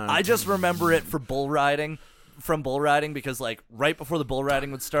stuff. I just remember it from bull riding, because right before the bull riding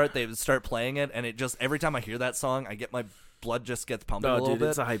would start, they would start playing it, and it just, every time I hear that song, I get my blood just gets pumping a Oh, little dude, bit.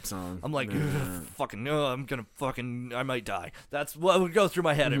 it's a hype song. I'm like, Yeah. fucking, no, I might die. That's what would go through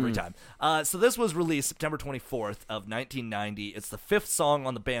my head every time. So this was released September 24th of 1990. It's the 5th song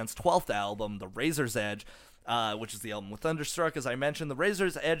on the band's 12th album, The Razor's Edge, which is the album with Thunderstruck. As I mentioned, The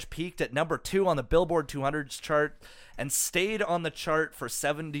Razor's Edge peaked at number 2 on the Billboard 200 chart and stayed on the chart for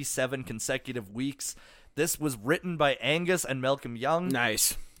 77 consecutive weeks. This was written by Angus and Malcolm Young.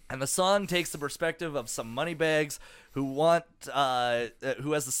 Nice. And the song takes the perspective of some moneybags who as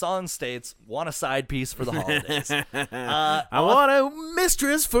the song states, want a side piece for the holidays. I want a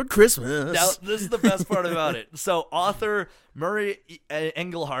mistress for Christmas. Now, this is the best part about it. So, author Murray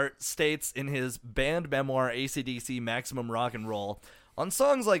Engelhart states in his band memoir, AC/DC Maximum Rock and Roll, on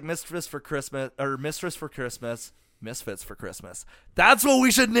songs like Misfits for Christmas, Misfits for Christmas. That's what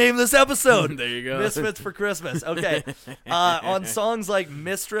we should name this episode. There you go. Misfits for Christmas. Okay. On songs like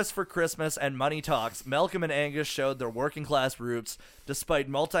Mistress for Christmas and Money Talks, Malcolm and Angus showed their working class roots despite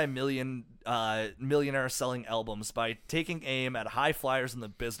millionaire selling albums by taking aim at high flyers in the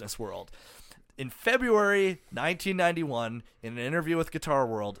business world. In February 1991, in an interview with Guitar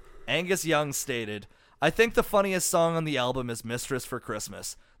World, Angus Young stated, "I think the funniest song on the album is Mistress for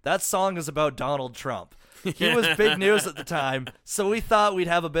Christmas. That song is about Donald Trump. He was big news at the time, so we thought we'd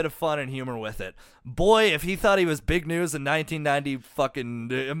have a bit of fun and humor with it. Boy, if he thought he was big news in 1990, fucking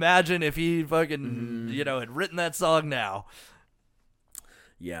imagine if he fucking, had written that song now."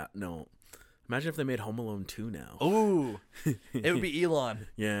 Yeah, no. Imagine if they made Home Alone 2 now. Ooh. It would be Elon.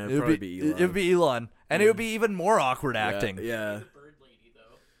 Yeah, it'd probably be Elon. It would be Elon. And it would be even more awkward acting. Yeah.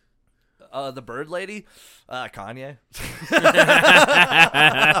 The Bird Lady? Kanye.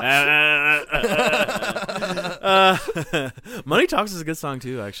 Money Talks is a good song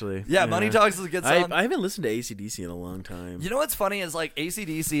too, actually. Yeah, Money Talks is a good song. I haven't listened to AC/DC in a long time. You know what's funny is, like,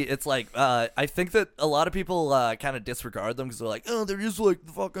 AC/DC, it's like, I think that a lot of people kind of disregard them because they're like, oh, they're just like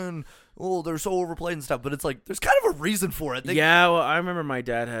fucking, oh, they're so overplayed and stuff. But it's like, there's kind of a reason for it. Yeah, well, I remember my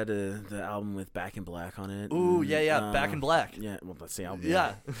dad had the album with Back in Black on it. Ooh, and, yeah, Back in Black. Yeah, well, that's the album.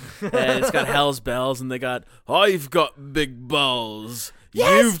 Yeah. And it's got Hell's Bells, and they got, I've got big balls.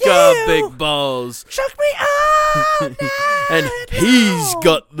 Yes, You've got you! big balls. Chuck me out! And he's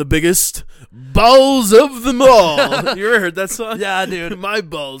got the biggest balls of them all. You ever heard that song? Yeah, dude. My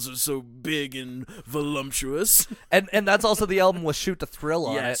balls are so big and voluptuous. And that's also the album with Shoot to Thrill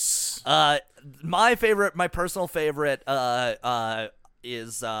on Yes. it. My personal favorite,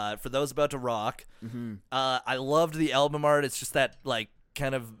 is For Those About to Rock. Mm-hmm. I loved the album art. It's just that, like,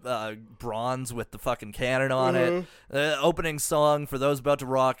 kind of bronze with the fucking cannon on it. The opening song For Those About to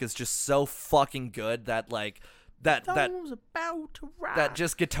Rock is just so fucking good that, like, that about to rock. that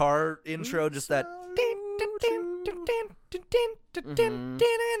just guitar intro, just that.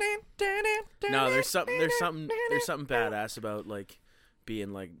 No, there's something badass about, like,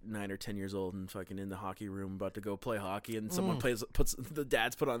 being like 9 or 10 years old and fucking in the hockey room about to go play hockey, and someone puts the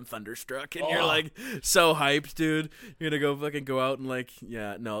dads put on Thunderstruck, and you're like so hyped, dude. You're gonna go out and, like,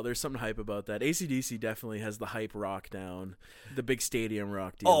 yeah, no, there's something hype about that. AC/DC definitely has the hype rock down, the big stadium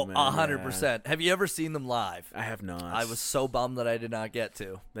rock deal. Oh, man. 100%. Have you ever seen them live? I have not. I was so bummed that I did not get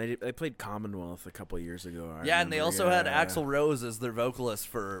to. They played Commonwealth a couple years ago. I Yeah, and they remember, also had Axl Rose as their vocalist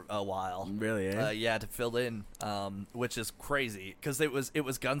for a while. Really? Eh? Yeah, to fill in, which is crazy because it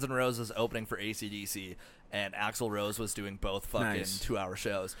was Guns N' Roses opening for AC/DC, and Axl Rose was doing both fucking Nice. 2-hour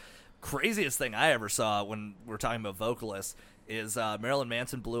shows. Craziest thing I ever saw when we're talking about vocalists is Marilyn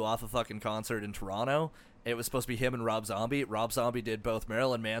Manson blew off a fucking concert in Toronto. It was supposed to be him and Rob Zombie. Rob Zombie did both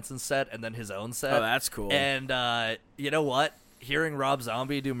Marilyn Manson's set and then his own set. Oh, that's cool. And you know what? Hearing Rob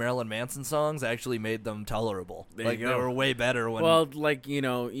Zombie do Marilyn Manson songs actually made them tolerable. There like, you go. they were way better when. Well, like, you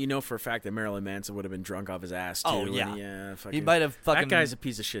know for a fact that Marilyn Manson would have been drunk off his ass too. Oh, yeah. And he fucking, might have fucking that guy's a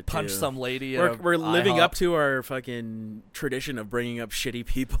piece of shit. punched too. some lady. We're living IHOP. up to our fucking tradition of bringing up shitty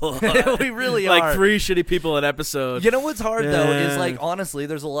people. We really like are. 3 shitty people an episode. You know what's hard though is, Yeah. like, honestly,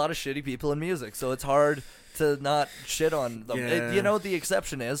 there's a lot of shitty people in music, so it's hard to not shit on them. Yeah. You know, the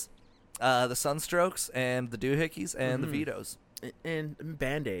exception is the Sunstrokes and the Doohickeys and the Vitoes. And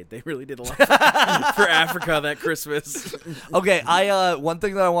Band-Aid, they really did a lot for Africa that Christmas. Okay, one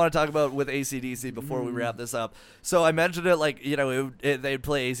thing that I want to talk about with AC/DC before we wrap this up. So I mentioned it, like, you know, they'd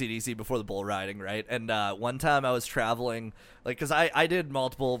play AC/DC before the bull riding, right? And one time I was traveling, like, because I did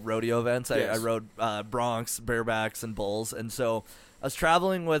multiple rodeo events. I rode broncs, barebacks, and bulls, and so I was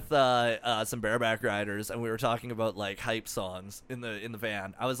traveling with some bareback riders, and we were talking about, like, hype songs in the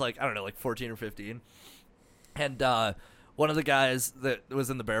van. I was like, I don't know, like 14 or 15, and one of the guys that was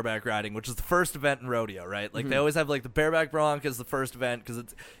in the bareback riding, which is the first event in rodeo, right? Like they always have like the bareback bronc as the first event because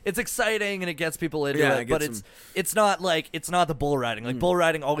it's exciting and it gets people into it. But it's not the bull riding. Like bull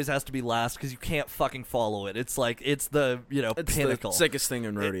riding always has to be last because you can't fucking follow it. It's like it's the it's pinnacle, the sickest thing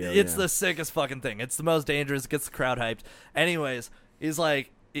in rodeo. It's the sickest fucking thing. It's the most dangerous. It gets the crowd hyped. Anyways, he's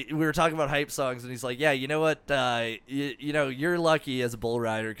like. We were talking about hype songs, and he's like, "Yeah, you know what? You're lucky as a bull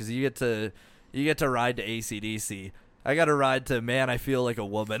rider because you get to ride to AC/DC. I got to ride to Man, I Feel Like a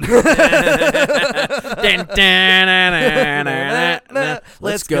Woman."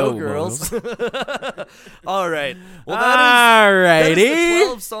 Let's go, girls. All right. Well, that is the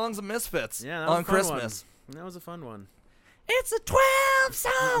 12 songs of Misfits on Christmas. That was a fun one. It's the 12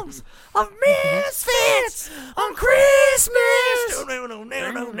 songs of Misfits on Christmas.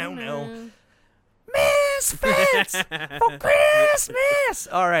 No. Misfits for Christmas.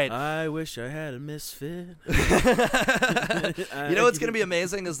 All right. I wish I had a misfit. You know what's going to be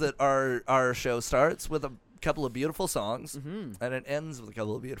amazing is that our show starts with a couple of beautiful songs, and it ends with a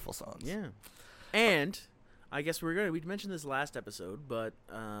couple of beautiful songs. Yeah. And I guess we mentioned this last episode, but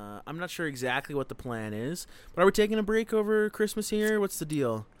I'm not sure exactly what the plan is. But are we taking a break over Christmas here? What's the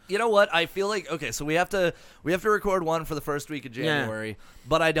deal? You know what? I feel like so we have to record one for the first week of January,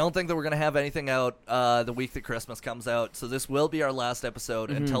 but I don't think that we're gonna have anything out the week that Christmas comes out. So this will be our last episode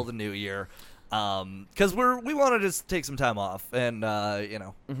until the new year, because we want to just take some time off, and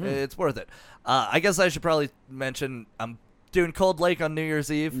it's worth it. I guess I should probably mention I'm doing Cold Lake on New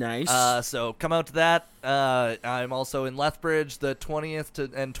Year's Eve. Nice. So come out to that. I'm also in Lethbridge the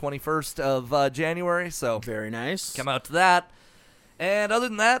 20th and 21st of January. So very nice. Come out to that. And other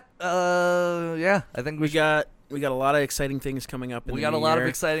than that, I think we got a lot of exciting things coming up. We got a lot of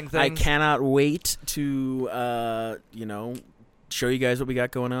exciting things. I cannot wait to show you guys what we got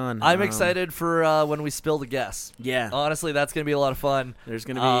going on. I'm excited for when we spill the guess. Yeah. Honestly, that's going to be a lot of fun. There's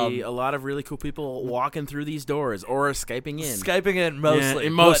going to be a lot of really cool people walking through these doors or Skyping in. Skyping in mostly. Yeah,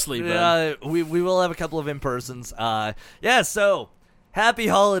 mostly. But we will have a couple of in-persons. So happy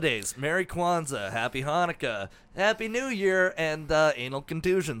holidays. Merry Kwanzaa. Happy Hanukkah. Happy New Year. And anal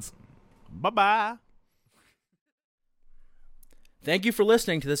contusions. Bye-bye. Thank you for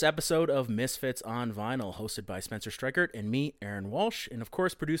listening to this episode of Misfits on Vinyl, hosted by Spencer Strikert and me, Aaron Walsh, and of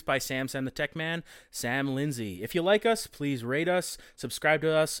course produced by Sam the Tech Man, Sam Lindsay. If you like us, please rate us, subscribe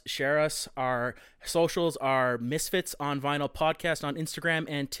to us, share us. Our socials are Misfits on Vinyl Podcast on Instagram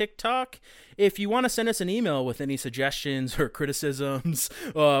and TikTok. If you want to send us an email with any suggestions or criticisms,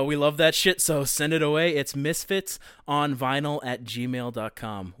 we love that shit, so send it away. It's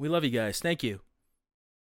misfitsonvinyl@gmail.com. We love you guys. Thank you.